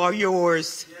world are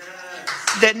yours.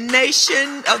 The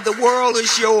nation of the world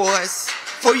is yours,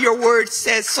 for your word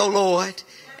says so, Lord.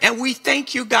 And we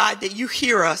thank you, God, that you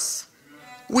hear us.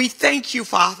 We thank you,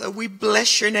 Father. We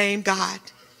bless your name, God.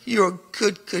 You're a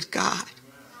good, good God.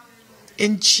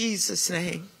 In Jesus'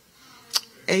 name,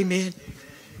 amen.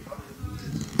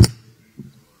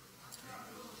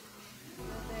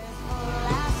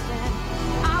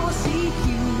 I will seek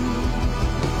you.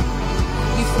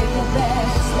 You say the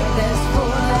best for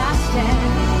lasting.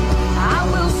 I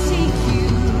will seek you.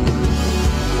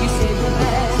 You say the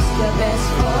best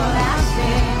for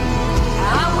lasting.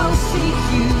 I will seek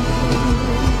you.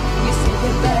 You say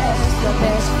the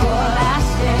best for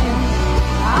lasting.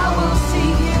 I will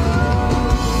seek you.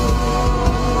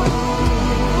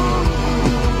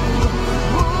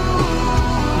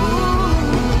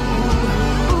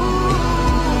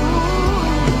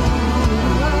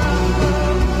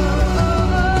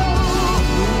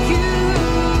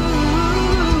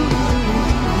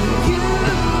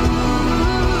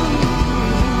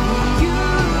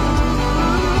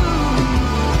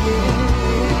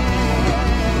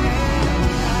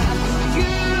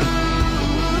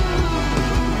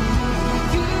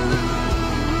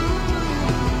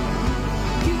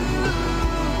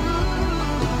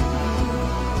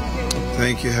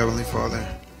 Thank you, Heavenly Father.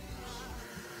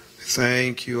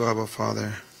 Thank you, Abba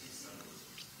Father.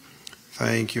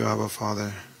 Thank you, Abba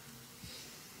Father.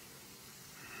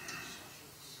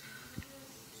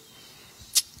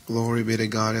 Glory be to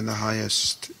God in the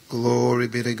highest. Glory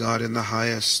be to God in the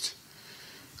highest.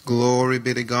 Glory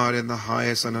be to God in the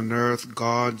highest, and on earth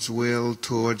God's will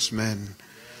towards men.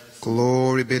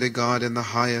 Glory be to God in the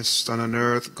highest, and on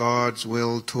earth God's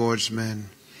will towards men.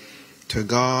 To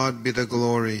God be the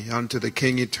glory, unto the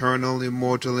King eternal,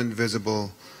 immortal,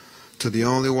 invisible. To the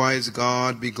only wise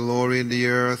God be glory in the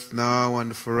earth, now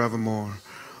and forevermore.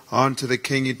 Unto the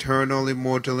King eternal,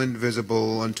 immortal,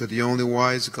 invisible. Unto the only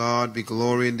wise God be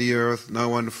glory in the earth,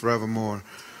 now and forevermore.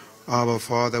 Abba,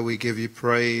 Father, we give you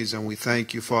praise, and we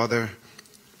thank you, Father.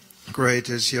 Great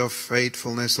is your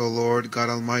faithfulness, O Lord God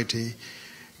Almighty.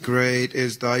 Great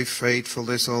is thy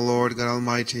faithfulness, O Lord God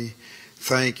Almighty.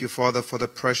 Thank you, Father, for the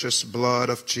precious blood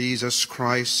of Jesus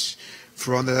Christ.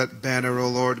 For under that banner, O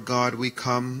Lord God, we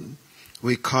come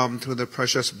through the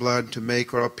precious blood to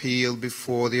make our appeal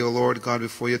before thee, O Lord God,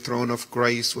 before your throne of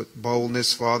grace with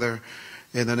boldness, Father.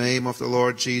 In the name of the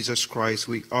Lord Jesus Christ,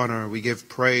 we honor, we give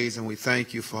praise, and we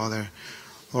thank you, Father.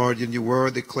 Lord, in your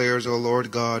word declares, O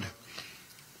Lord God,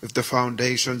 if the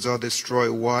foundations are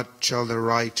destroyed, what shall the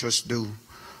righteous do?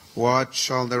 What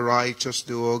shall the righteous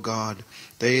do, O God?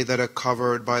 They that are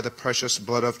covered by the precious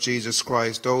blood of Jesus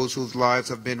Christ, those whose lives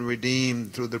have been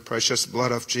redeemed through the precious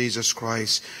blood of Jesus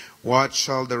Christ. What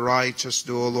shall the righteous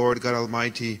do, O Lord God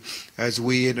Almighty, as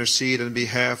we intercede on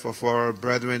behalf of our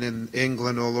brethren in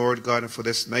England, O Lord God, and for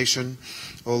this nation?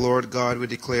 O Lord God, we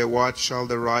declare, what shall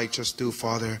the righteous do,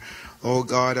 Father? O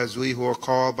God, as we who are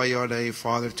called by your name,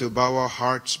 Father, to bow our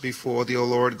hearts before thee, O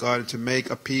Lord God, and to make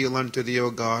appeal unto thee,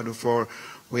 O God, for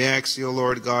we ask thee, O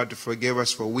Lord God, to forgive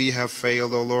us, for we have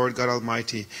failed, O Lord God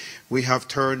Almighty. We have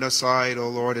turned aside, O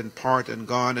Lord, in part and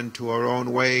gone into our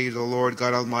own ways, O Lord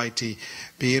God Almighty.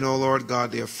 Being, O Lord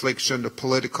God, the affliction, the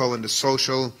political and the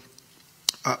social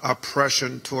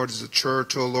oppression towards the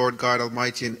church, O Lord God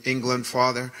Almighty, in England,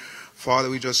 Father. Father,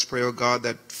 we just pray, O God,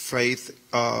 that faith,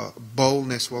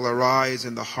 boldness will arise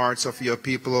in the hearts of your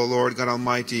people, O Lord God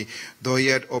Almighty. Though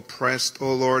yet oppressed,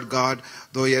 O Lord God,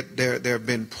 though yet they have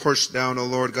been pushed down, O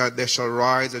Lord God, they shall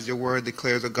rise, as your word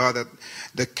declares, O God, that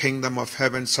the kingdom of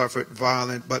heaven suffered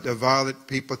violent, but the violent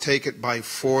people take it by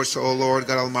force, O Lord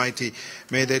God Almighty.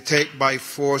 May they take by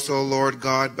force, O Lord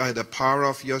God, by the power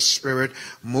of your Spirit,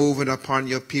 moving upon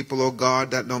your people, O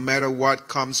God, that no matter what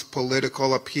comes,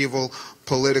 political upheaval,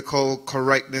 political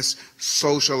correctness,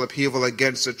 social upheaval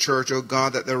against the church, O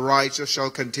God, that the righteous shall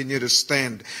continue to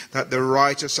stand, that the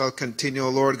righteous shall continue, O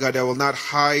Lord God, they will not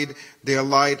hide their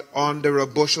light under a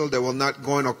bushel, they will not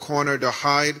go in a corner to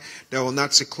hide, they will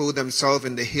not seclude themselves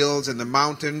in the hills and the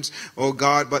mountains, O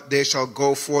God, but they shall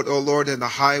go forth, O Lord, in the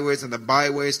highways and the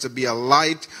byways to be a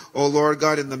light, O Lord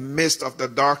God, in the midst of the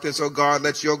darkness, O God.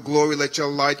 Let your glory, let your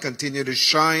light continue to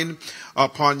shine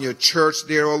upon your church,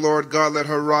 dear, O Lord God. Let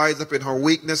her rise up in her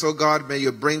weakness, O God. May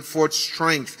you bring forth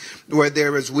strength where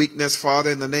there is weakness,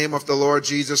 Father, in the name of the Lord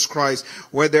Jesus Christ.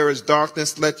 Where there is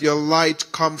darkness, let your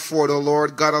light come forth, O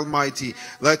Lord God Almighty.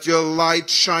 Let your light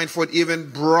shine forth even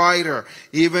brighter,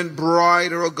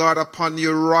 O God, upon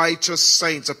your righteous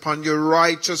saints, upon your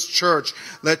righteous church.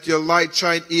 Let your light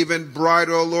shine even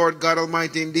brighter, O Lord God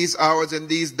Almighty, in these hours, in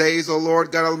these days, O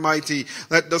Lord God Almighty.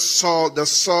 Let the salt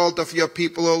of your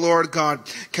people, O Lord God,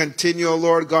 continue, O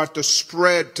Lord God, to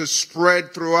spread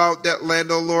throughout that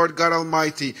land, O Lord God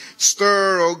Almighty.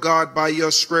 Stir, O God, by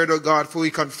your Spirit, O God, for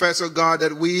we confess, O God,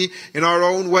 that we, in our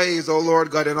own ways, O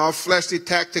Lord God, in our fleshly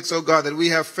tactics, O God, that we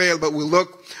have failed, but we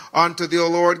look unto thee, O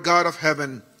Lord God of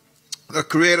heaven, the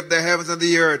creator of the heavens and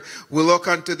the earth. We look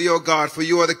unto thee, O God, for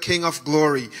you are the King of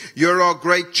glory. You're our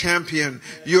great champion.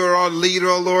 You're our leader,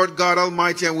 O Lord God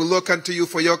Almighty, and we look unto you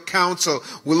for your counsel.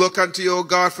 We look unto you, O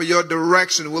God, for your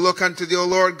direction. We look unto thee, O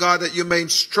Lord God, that you may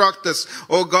instruct us,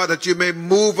 O God, that you may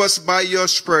move us by your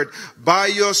Spirit, by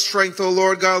your strength, O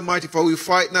Lord God Almighty, for we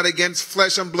fight not against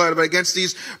flesh and blood, but against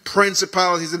these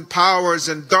principalities and powers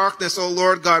and darkness, O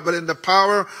Lord God, but in the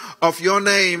power of your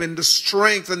name, in the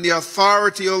strength and the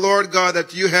authority, O Lord God,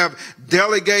 that you have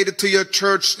delegated to your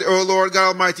church, O Lord God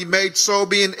Almighty. Made so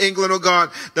be in England, O God,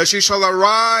 that she shall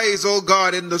arise, O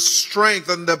God, in the strength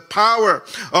and the power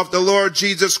of the Lord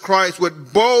Jesus Christ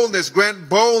with boldness. Grant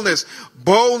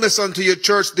boldness unto your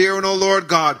church there, and O Lord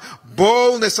God.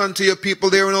 Boldness unto your people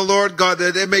there, and O Lord God,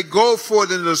 that they may go forth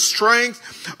in the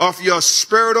strength of your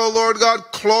Spirit, O Lord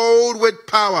God, clothed with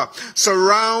power,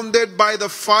 surrounded by the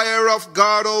fire of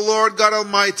God, O Lord God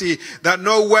Almighty, that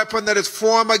no weapon that is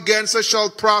formed against us shall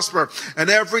prosper, and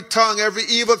every tongue, every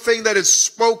evil thing that is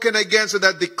spoken against her,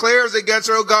 that declares against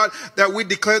her, O God, that we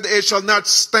declare that it shall not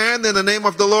stand in the name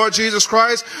of the Lord Jesus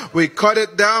Christ. We cut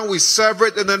it down, we sever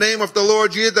it in the name of the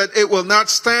Lord Jesus, that it will not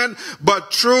stand,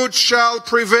 but truth shall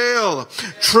prevail.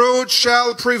 Truth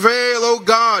shall prevail, O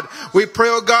God. We pray,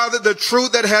 O God, that the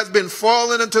truth that has been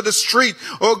fallen into the street,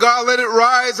 O God, let it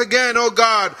rise again, O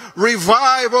God.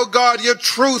 Revive, O God, your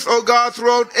truth, O God,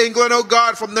 throughout England, O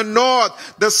God, from the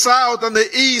north, the south, and the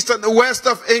east, and the west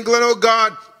of England, O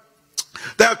God.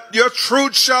 That your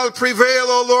truth shall prevail,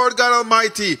 O Lord God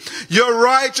Almighty. Your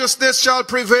righteousness shall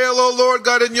prevail, O Lord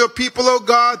God, in your people, O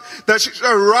God. That she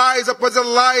shall rise up as a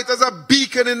light, as a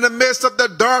beacon in the midst of the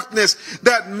darkness.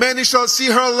 That many shall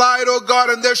see her light, O God,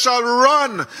 and they shall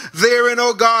run therein,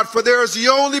 O God. For there is the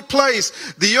only place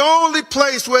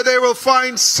where they will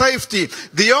find safety.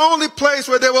 The only place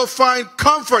where they will find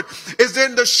comfort is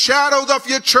in the shadows of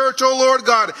your church, O Lord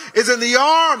God. Is in your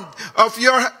arms,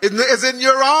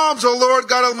 O Lord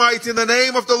God Almighty, in the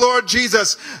name of the Lord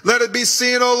Jesus. Let it be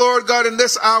seen, O Lord God, in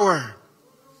this hour,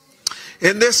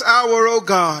 O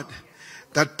God,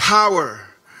 that power,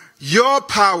 your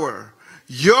power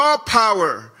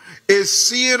is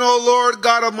seen, O Lord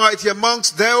God Almighty,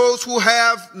 amongst those who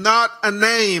have not a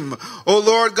name, O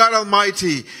Lord God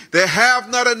Almighty. They have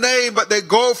not a name, but they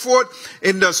go forth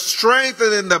in the strength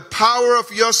and in the power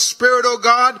of your Spirit, O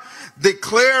God,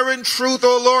 declaring truth,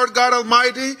 O Lord God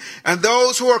Almighty. And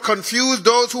those who are confused,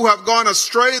 those who have gone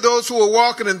astray, those who are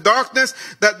walking in darkness,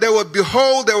 that they will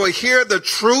behold, they will hear the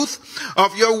truth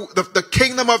of the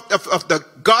kingdom of the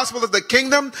gospel of the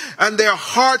kingdom, and their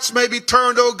hearts may be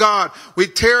turned, O God. We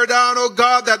tear down, O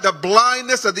God, that the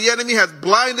blindness that the enemy has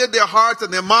blinded their hearts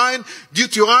and their mind due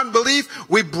to unbelief.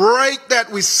 We break that.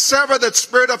 We sever that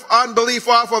spirit of unbelief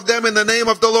off of them in the name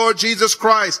of the Lord Jesus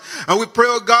Christ. And we pray,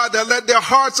 O God, that let their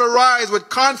hearts arise with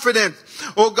confidence,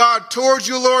 O God, towards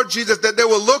you, Lord Jesus, that they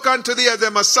will look unto thee as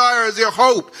their Messiah, as their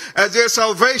hope, as their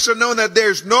salvation, knowing that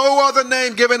there's no other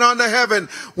name given under heaven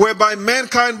whereby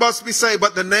mankind must be saved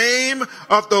but the name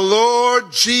of the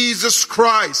Lord Jesus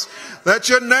Christ. Let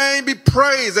your name be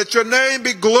praised. Let your name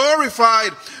be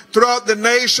glorified throughout the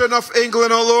nation of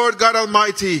England, O Lord God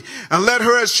Almighty. And let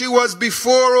her, as she was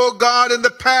before, O God, in the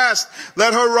past,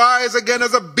 let her rise again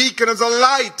as a beacon, as a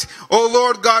light, O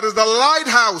Lord God, as the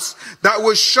lighthouse that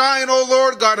will shine, O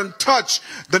Lord God, and touch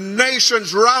the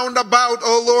nations round about,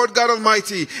 O Lord God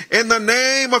Almighty. In the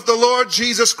name of the Lord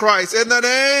Jesus Christ, in the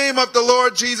name of the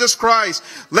Lord Jesus Christ,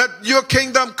 let your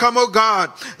kingdom come, O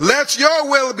God. Let your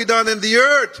will be done in the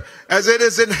earth as it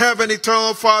is in heaven,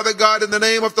 eternal Father God, in the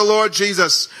name of the Lord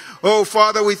Jesus. Oh,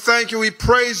 Father, we thank you, we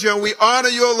praise you, and we honor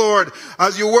you, O Lord,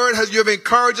 as your word has, you have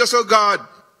encouraged us, O God,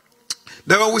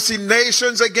 that when we see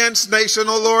nations against nation,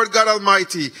 O Lord God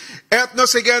Almighty,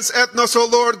 ethnos against ethnos, O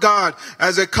Lord God,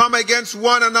 as they come against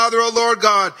one another, O Lord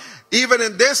God, even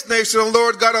in this nation, O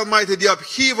Lord God Almighty, the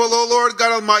upheaval, O Lord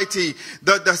God Almighty,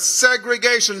 the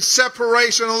segregation,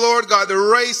 separation, O Lord God, the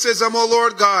racism, O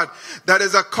Lord God, that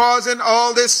is causing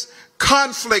all this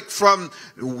conflict from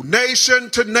nation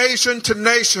to nation to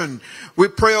nation. We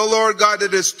pray, O Lord God,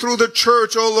 that it's through the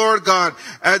church, O Lord God,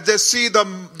 as they see the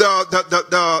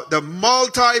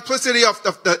multiplicity of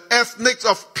the ethnics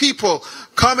of people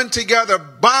coming together,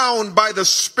 bound by the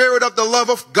Spirit of the love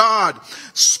of God,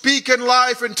 speaking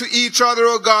life into each other,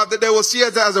 O God, that they will see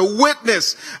us as a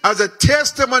witness, as a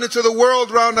testimony to the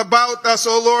world round about us,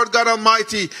 O Lord God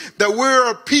Almighty, that we're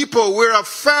a people, we're a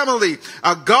family,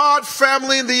 a God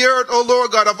family in the earth, O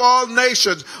Lord God, of all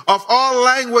nations, of all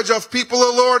language of people,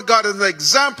 O Lord God, as an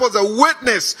example, as a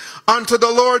witness unto the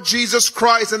Lord Jesus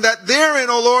Christ, and that therein,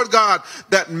 O Lord God,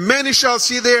 that many shall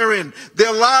see therein,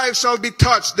 their lives shall be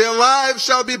touched, their lives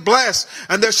shall be blessed,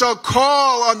 and they shall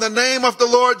call on the name of the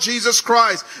Lord Jesus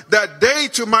Christ, that they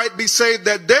too might be saved,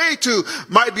 that they too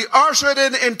might be ushered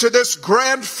into this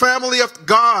grand family of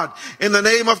God. In the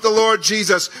name of the Lord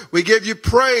Jesus, we give you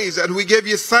praise and we give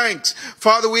you thanks.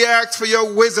 Father, we ask for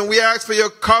your wisdom, we ask for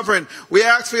your covering, we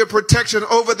ask for your protection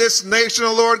over this nation,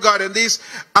 O Lord God, in these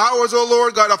hours, O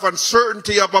Lord God, of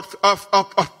uncertainty, of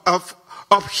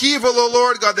upheaval, O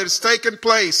Lord God, that is taking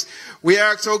place. We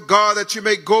ask, O God, that you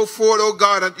may go forward, O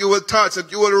God, and you will touch,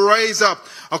 that you will raise up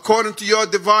according to your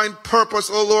divine purpose,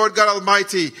 O Lord God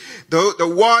Almighty,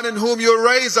 the one in whom you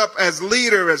raise up as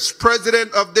leader, as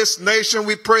president of this nation.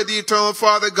 We pray, the eternal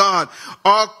Father God,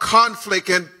 all conflict,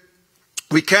 and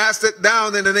we cast it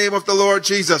down in the name of the Lord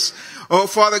Jesus. Oh,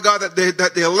 Father God, that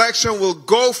the election will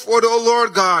go forward, oh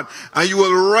Lord God, and you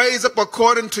will raise up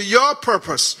according to your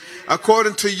purpose,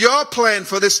 according to your plan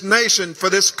for this nation, for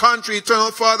this country,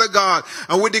 eternal Father God.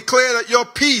 And we declare that your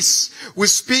peace, we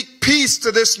speak peace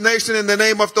to this nation in the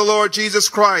name of the Lord Jesus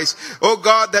Christ. Oh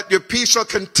God, that your peace shall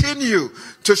continue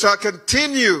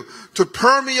to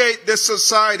permeate this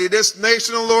society, this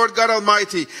nation, oh Lord God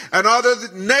Almighty, and other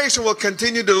nations will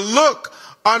continue to look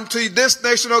unto this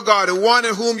nation, O God, and one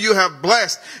in whom you have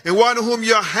blessed, and one in whom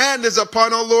your hand is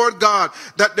upon, O Lord God,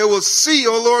 that they will see,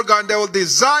 O Lord God, and they will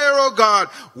desire, O God,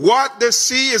 what they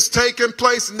see is taking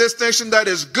place in this nation that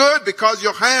is good, because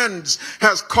your hands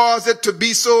has caused it to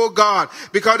be so, O God,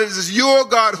 because it is you, O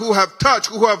God, who have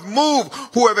touched, who have moved,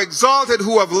 who have exalted,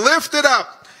 who have lifted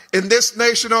up in this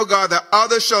nation, O God, that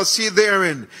others shall see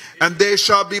therein, and they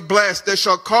shall be blessed. They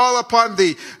shall call upon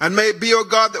thee, and may it be, O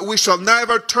God, that we shall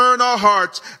never turn our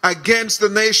hearts against the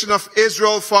nation of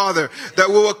Israel, Father, that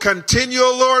we will continue,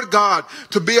 O Lord God,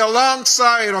 to be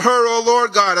alongside her, O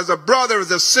Lord God, as a brother,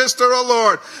 as a sister, O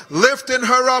Lord, lifting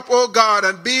her up, O God,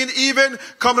 and being even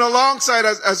coming alongside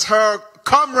as her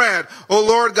comrade, O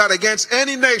Lord God, against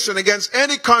any nation, against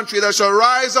any country that shall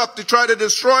rise up to try to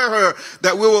destroy her,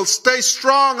 that we will stay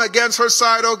strong against her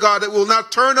side, O God, that we will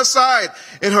not turn aside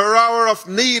in her hour of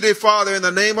need, Father, in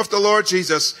the name of the Lord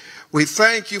Jesus. We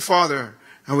thank you, Father,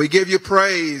 and we give you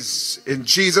praise in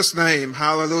Jesus' name.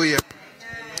 Hallelujah.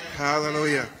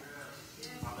 Hallelujah.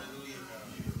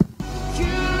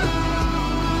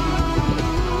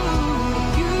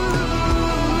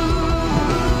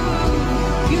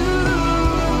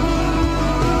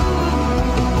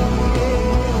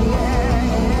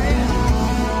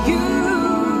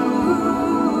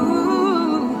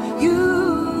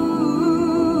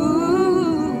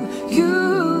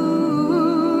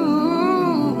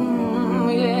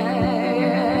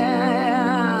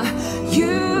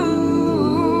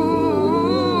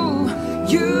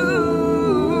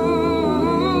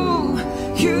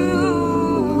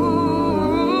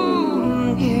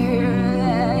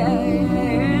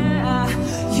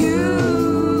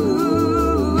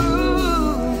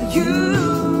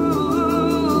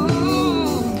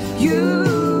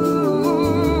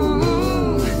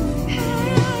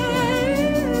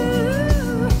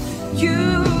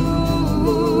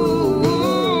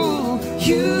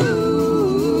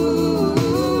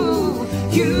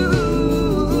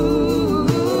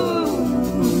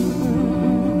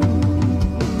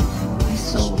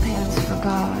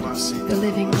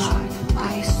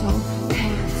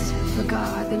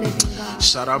 the living God.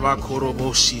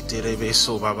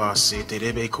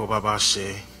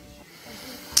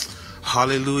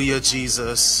 Hallelujah,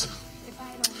 Jesus.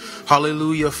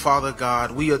 Hallelujah, Father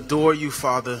God. We adore you,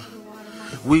 Father.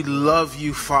 We love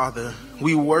you, Father.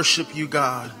 We worship you,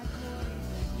 God.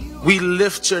 We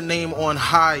lift your name on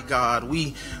high, God.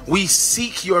 We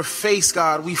seek your face,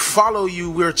 God. We follow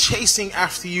you. We're chasing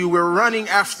after you. We're running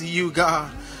after you,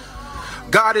 God.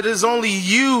 God, it is only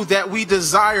you that we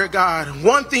desire, God.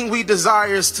 One thing we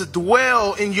desire is to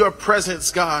dwell in your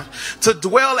presence, God. To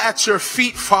dwell at your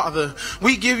feet, Father.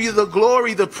 We give you the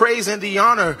glory, the praise, and the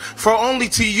honor. For only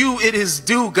to you it is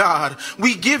due, God.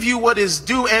 We give you what is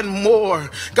due and more.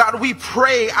 God, we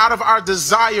pray out of our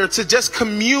desire to just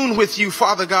commune with you,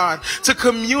 Father God. To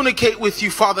communicate with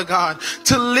you, Father God.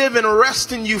 To live and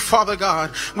rest in you, Father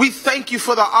God. We thank you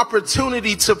for the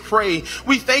opportunity to pray.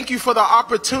 We thank you for the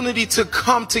opportunity to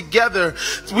come together.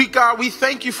 God, we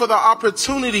thank you for the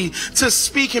opportunity to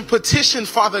speak and petition,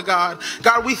 Father God.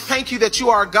 God, we thank you that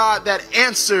you are a God that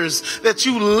answers, that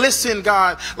you listen,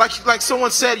 God. Like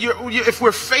someone said, if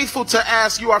we're faithful to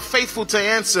ask, you are faithful to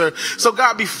answer. So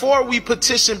God, before we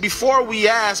petition, before we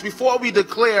ask, before we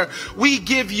declare, we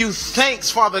give you thanks,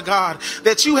 Father God,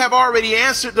 that you have already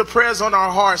answered the prayers on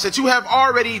our hearts, that you have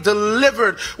already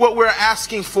delivered what we're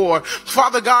asking for.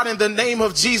 Father God, in the name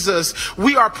of Jesus,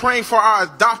 we are praying for our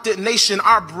adopted nation,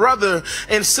 our brother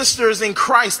and sisters in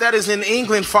Christ that is in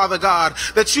England, Father God,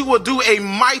 that you will do a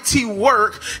mighty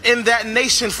work in that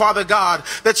nation, Father God,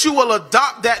 that you will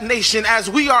adopt that nation as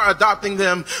we are adopting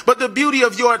them. But the beauty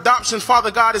of your adoption,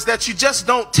 Father God, is that you just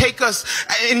don't take us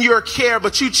in your care,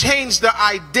 but you change the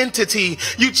identity,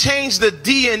 you change the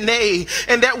DNA,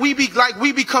 and that we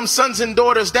become sons and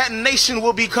daughters. That nation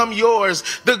will become yours.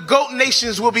 The goat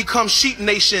nations will become sheep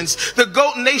nations. The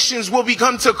goat nations will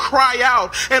become to cry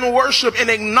out and worship and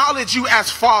acknowledge you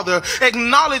as Father,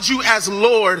 acknowledge you as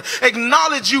Lord,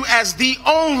 acknowledge you as the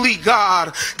only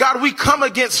God. God, we come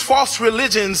against false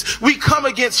religions. We come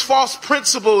against false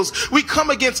principles. We come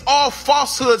against all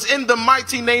falsehoods in the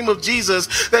mighty name of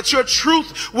Jesus, that your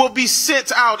truth will be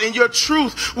sent out and your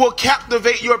truth will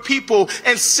captivate your people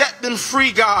and set them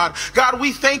free, God. God,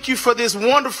 we thank you for this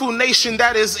wonderful nation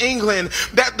that is England,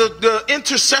 that the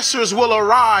intercessors will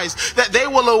arise, that they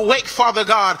will awake, Father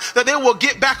God, that they will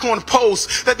get back on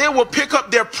post, that they will pick up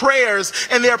their prayers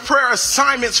and their prayer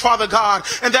assignments, Father God,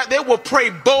 and that they will pray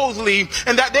boldly,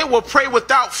 and that they will pray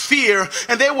without fear,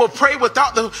 and they will pray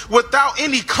without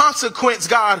any consequence,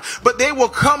 God, but they will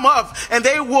come up and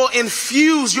they will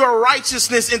infuse your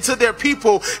righteousness into their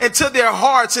people, into their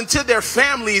hearts, into their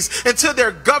families, into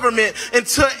their government,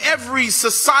 into every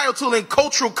societal and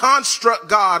cultural construct,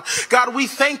 God. God, we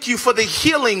thank you for the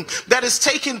healing that is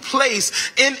taking place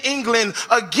in England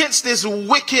against this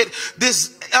wicked,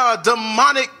 this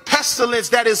demonic pestilence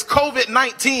that is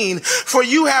COVID-19. For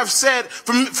you have said,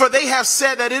 for they have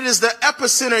said that it is the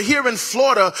epicenter here in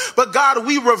Florida. But God,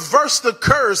 we reverse the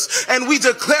curse and we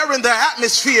declare in the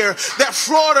atmosphere that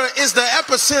Florida is the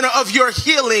epicenter of your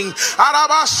healing.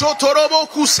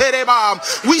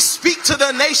 We speak to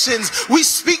the nations. We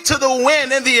speak to the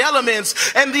wind and the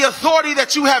elements and the authority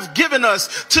that you have given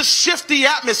us to shift the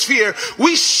atmosphere.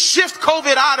 We shift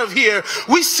COVID out of here.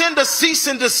 We send a cease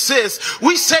and desist.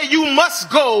 We say you must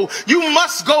go. You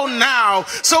must go now.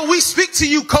 So we speak to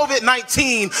you,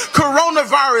 COVID-19,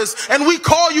 coronavirus, and we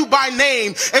call you by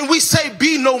name and we say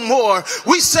be no more.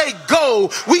 We say go.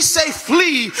 We say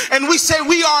flee. And we say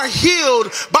we are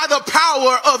healed by the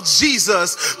power of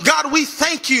Jesus. God, we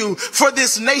thank you for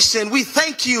this nation. We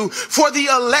thank you for the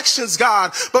elections,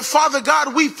 God. But Father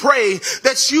God, we pray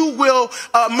that you will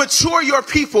mature your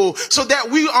people so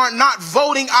that we are not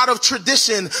voting out of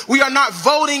tradition. We are not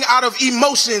voting out of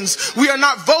emotions. We are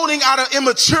not voting out of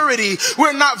immaturity.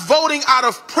 We're not voting out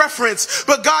of preference.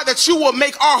 But God, that you will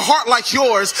make our heart like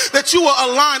yours, that you will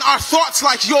align our thoughts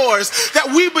like yours, that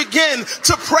we begin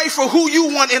to pray for who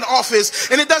you want in office.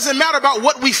 And it doesn't matter about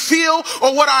what we feel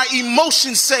or what our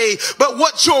emotions say, but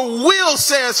what your will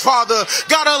says, Father.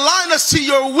 God, align us to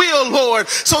your will, Lord,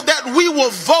 so that we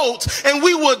will vote and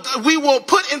we will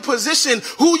put in position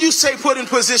who you say put in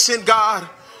position, God.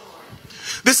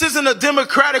 This isn't a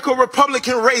Democratic or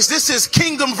Republican race. This is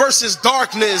kingdom versus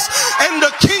darkness. And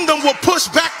the kingdom will push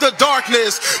back the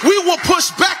darkness. We will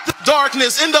push back the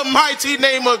darkness in the mighty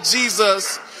name of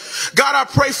Jesus. God, I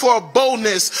pray for a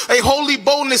boldness, a holy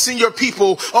boldness in your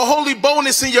people, a holy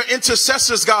boldness in your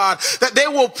intercessors, God, that they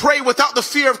will pray without the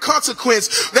fear of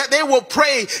consequence, that they will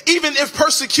pray even if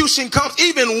persecution comes,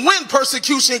 even when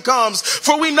persecution comes.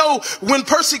 For we know when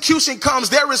persecution comes,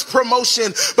 there is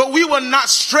promotion, but we will not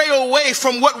stray away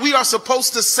from what we are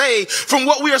supposed to say, from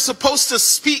what we are supposed to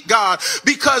speak, God,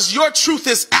 because your truth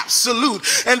is absolute,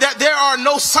 and that there are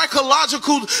no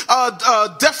psychological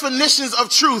definitions of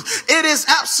truth. It is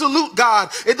absolute, God.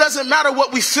 It doesn't matter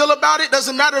what we feel about it.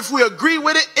 Doesn't matter if we agree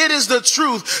with it. It is the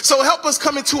truth. So help us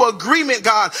come into agreement,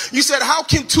 God. You said, how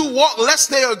can two walk lest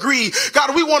they agree?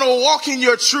 God, we want to walk in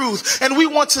your truth, and we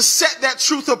want to set that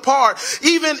truth apart,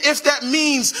 even if that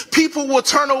means people will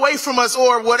turn away from us,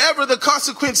 or whatever the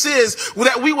consequence is,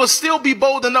 that we will still be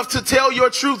bold enough to tell your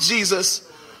truth, Jesus.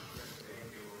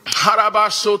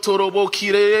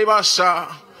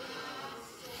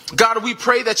 God, we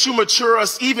pray that you mature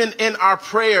us even in our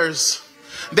prayers,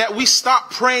 that we stop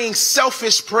praying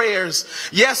selfish prayers.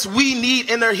 Yes, we need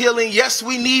inner healing. Yes,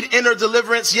 we need inner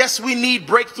deliverance. Yes, we need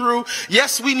breakthrough.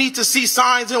 Yes, we need to see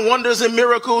signs and wonders and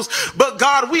miracles. But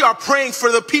God, we are praying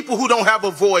for the people who don't have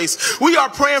a voice. We are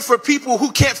praying for people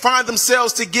who can't find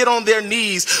themselves to get on their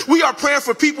knees. We are praying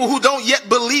for people who don't yet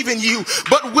believe in you,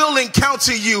 but will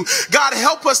encounter you. God,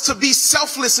 help us to be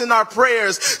selfless in our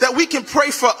prayers, that we can pray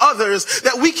for others,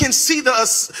 that we can see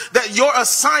that your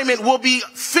assignment will be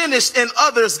finished in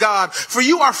others, God, for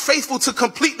you are faithful to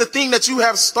complete the thing that you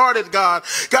have started, God.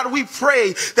 God, we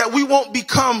pray that we won't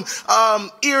become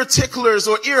ear ticklers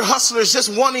or ear hustlers, just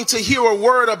wanting to hear a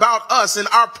word about us and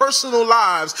our personal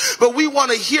lives, but we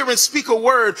want to hear and speak a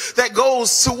word that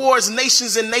goes towards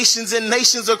nations and nations and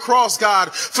nations across,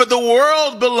 God, for the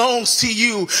world belongs to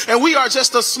you, and we are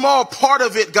just a small part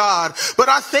of it, God. But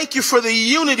I thank you for the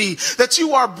unity that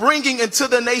you are bringing into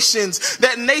the nations,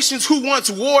 that nations who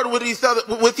once warred with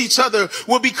each other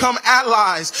will become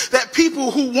allies, that people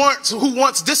who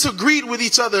once disagreed with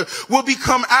each other will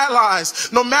become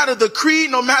allies, no matter the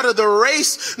creed, no matter the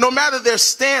race, no matter their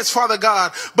stance, Father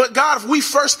God. But God, we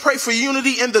first pray for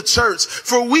unity in the church,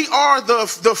 for we are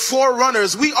the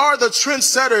forerunners, we are the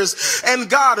trendsetters, and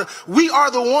God, we are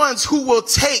the ones who will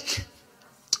take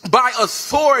by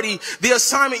authority the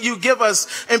assignment you give us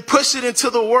and push it into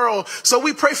the world. So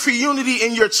we pray for unity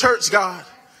in your church, God.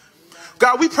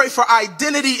 God, we pray for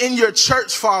identity in your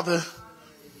church, Father.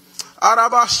 God,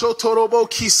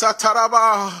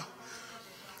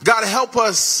 help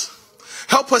us.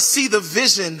 Help us see the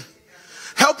vision.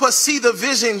 Help us see the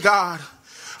vision, God.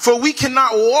 For we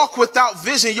cannot walk without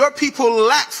vision. Your people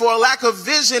lack for a lack of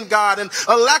vision, God, and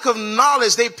a lack of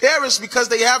knowledge. They perish because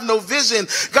they have no vision.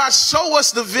 God, show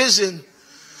us the vision,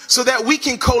 so that we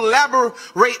can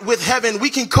collaborate with heaven. We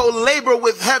can co-labor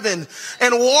with heaven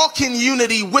and walk in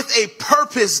unity with a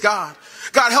purpose, God.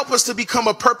 God, help us to become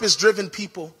a purpose-driven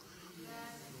people.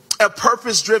 A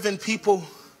purpose-driven people.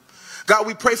 God,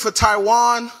 we pray for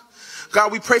Taiwan.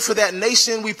 God, we pray for that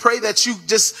nation. We pray that you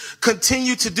just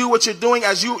continue to do what you're doing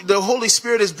as the Holy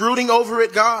Spirit is brooding over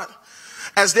it, God.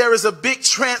 As there is a big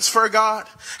transfer, God,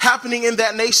 happening in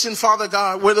that nation, Father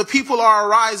God, where the people are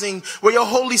arising, where your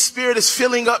Holy Spirit is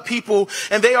filling up people,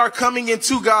 and they are coming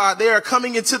into God, they are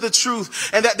coming into the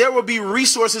truth, and that there will be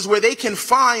resources where they can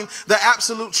find the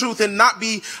absolute truth and not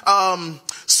be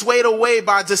swayed away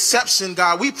by deception,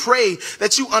 God. We pray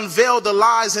that you unveil the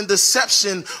lies and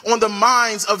deception on the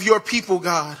minds of your people,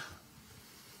 God.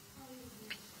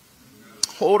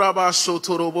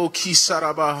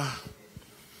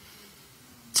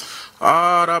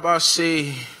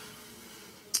 Arabashe,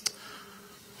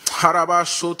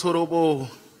 Harabashotorobo.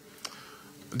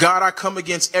 God, I come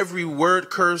against every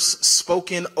word curse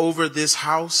spoken over this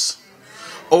house,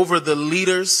 over the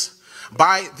leaders,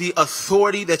 by the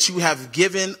authority that you have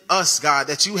given us, God,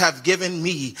 that you have given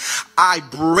me. I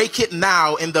break it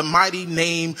now in the mighty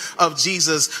name of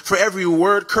Jesus. For every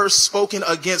word curse spoken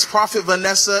against Prophet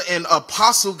Vanessa and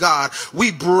Apostle, God,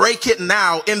 we break it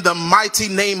now in the mighty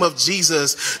name of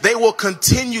Jesus. They will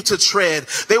continue to tread.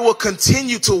 They will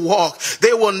continue to walk.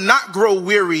 They will not grow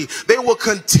weary. They will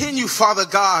continue, Father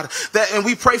God, and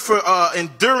we pray for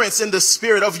endurance in the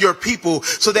spirit of your people,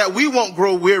 so that we won't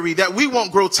grow weary, that we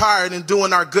won't grow tired in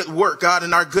doing our good work, God,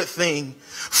 and our good thing.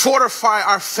 Fortify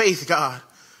our faith, God,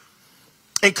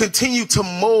 and continue to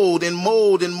mold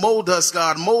us,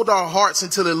 God. Mold our hearts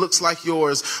until it looks like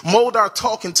yours. Mold our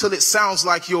talk until it sounds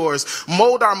like yours.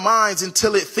 Mold our minds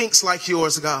until it thinks like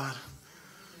yours, God.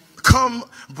 Come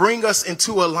bring us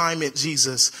into alignment,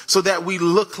 Jesus, so that we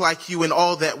look like you in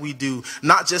all that we do,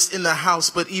 not just in the house,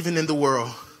 but even in the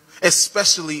world,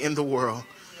 especially in the world.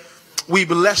 We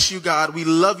bless you, God. We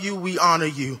love you. We honor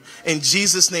you. In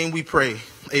Jesus' name we pray.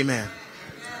 Amen.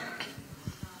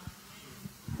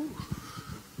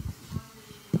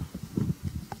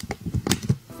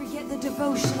 Forget the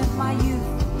devotion of my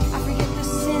youth. I forget the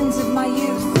sins of my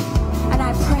youth. And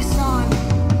I press on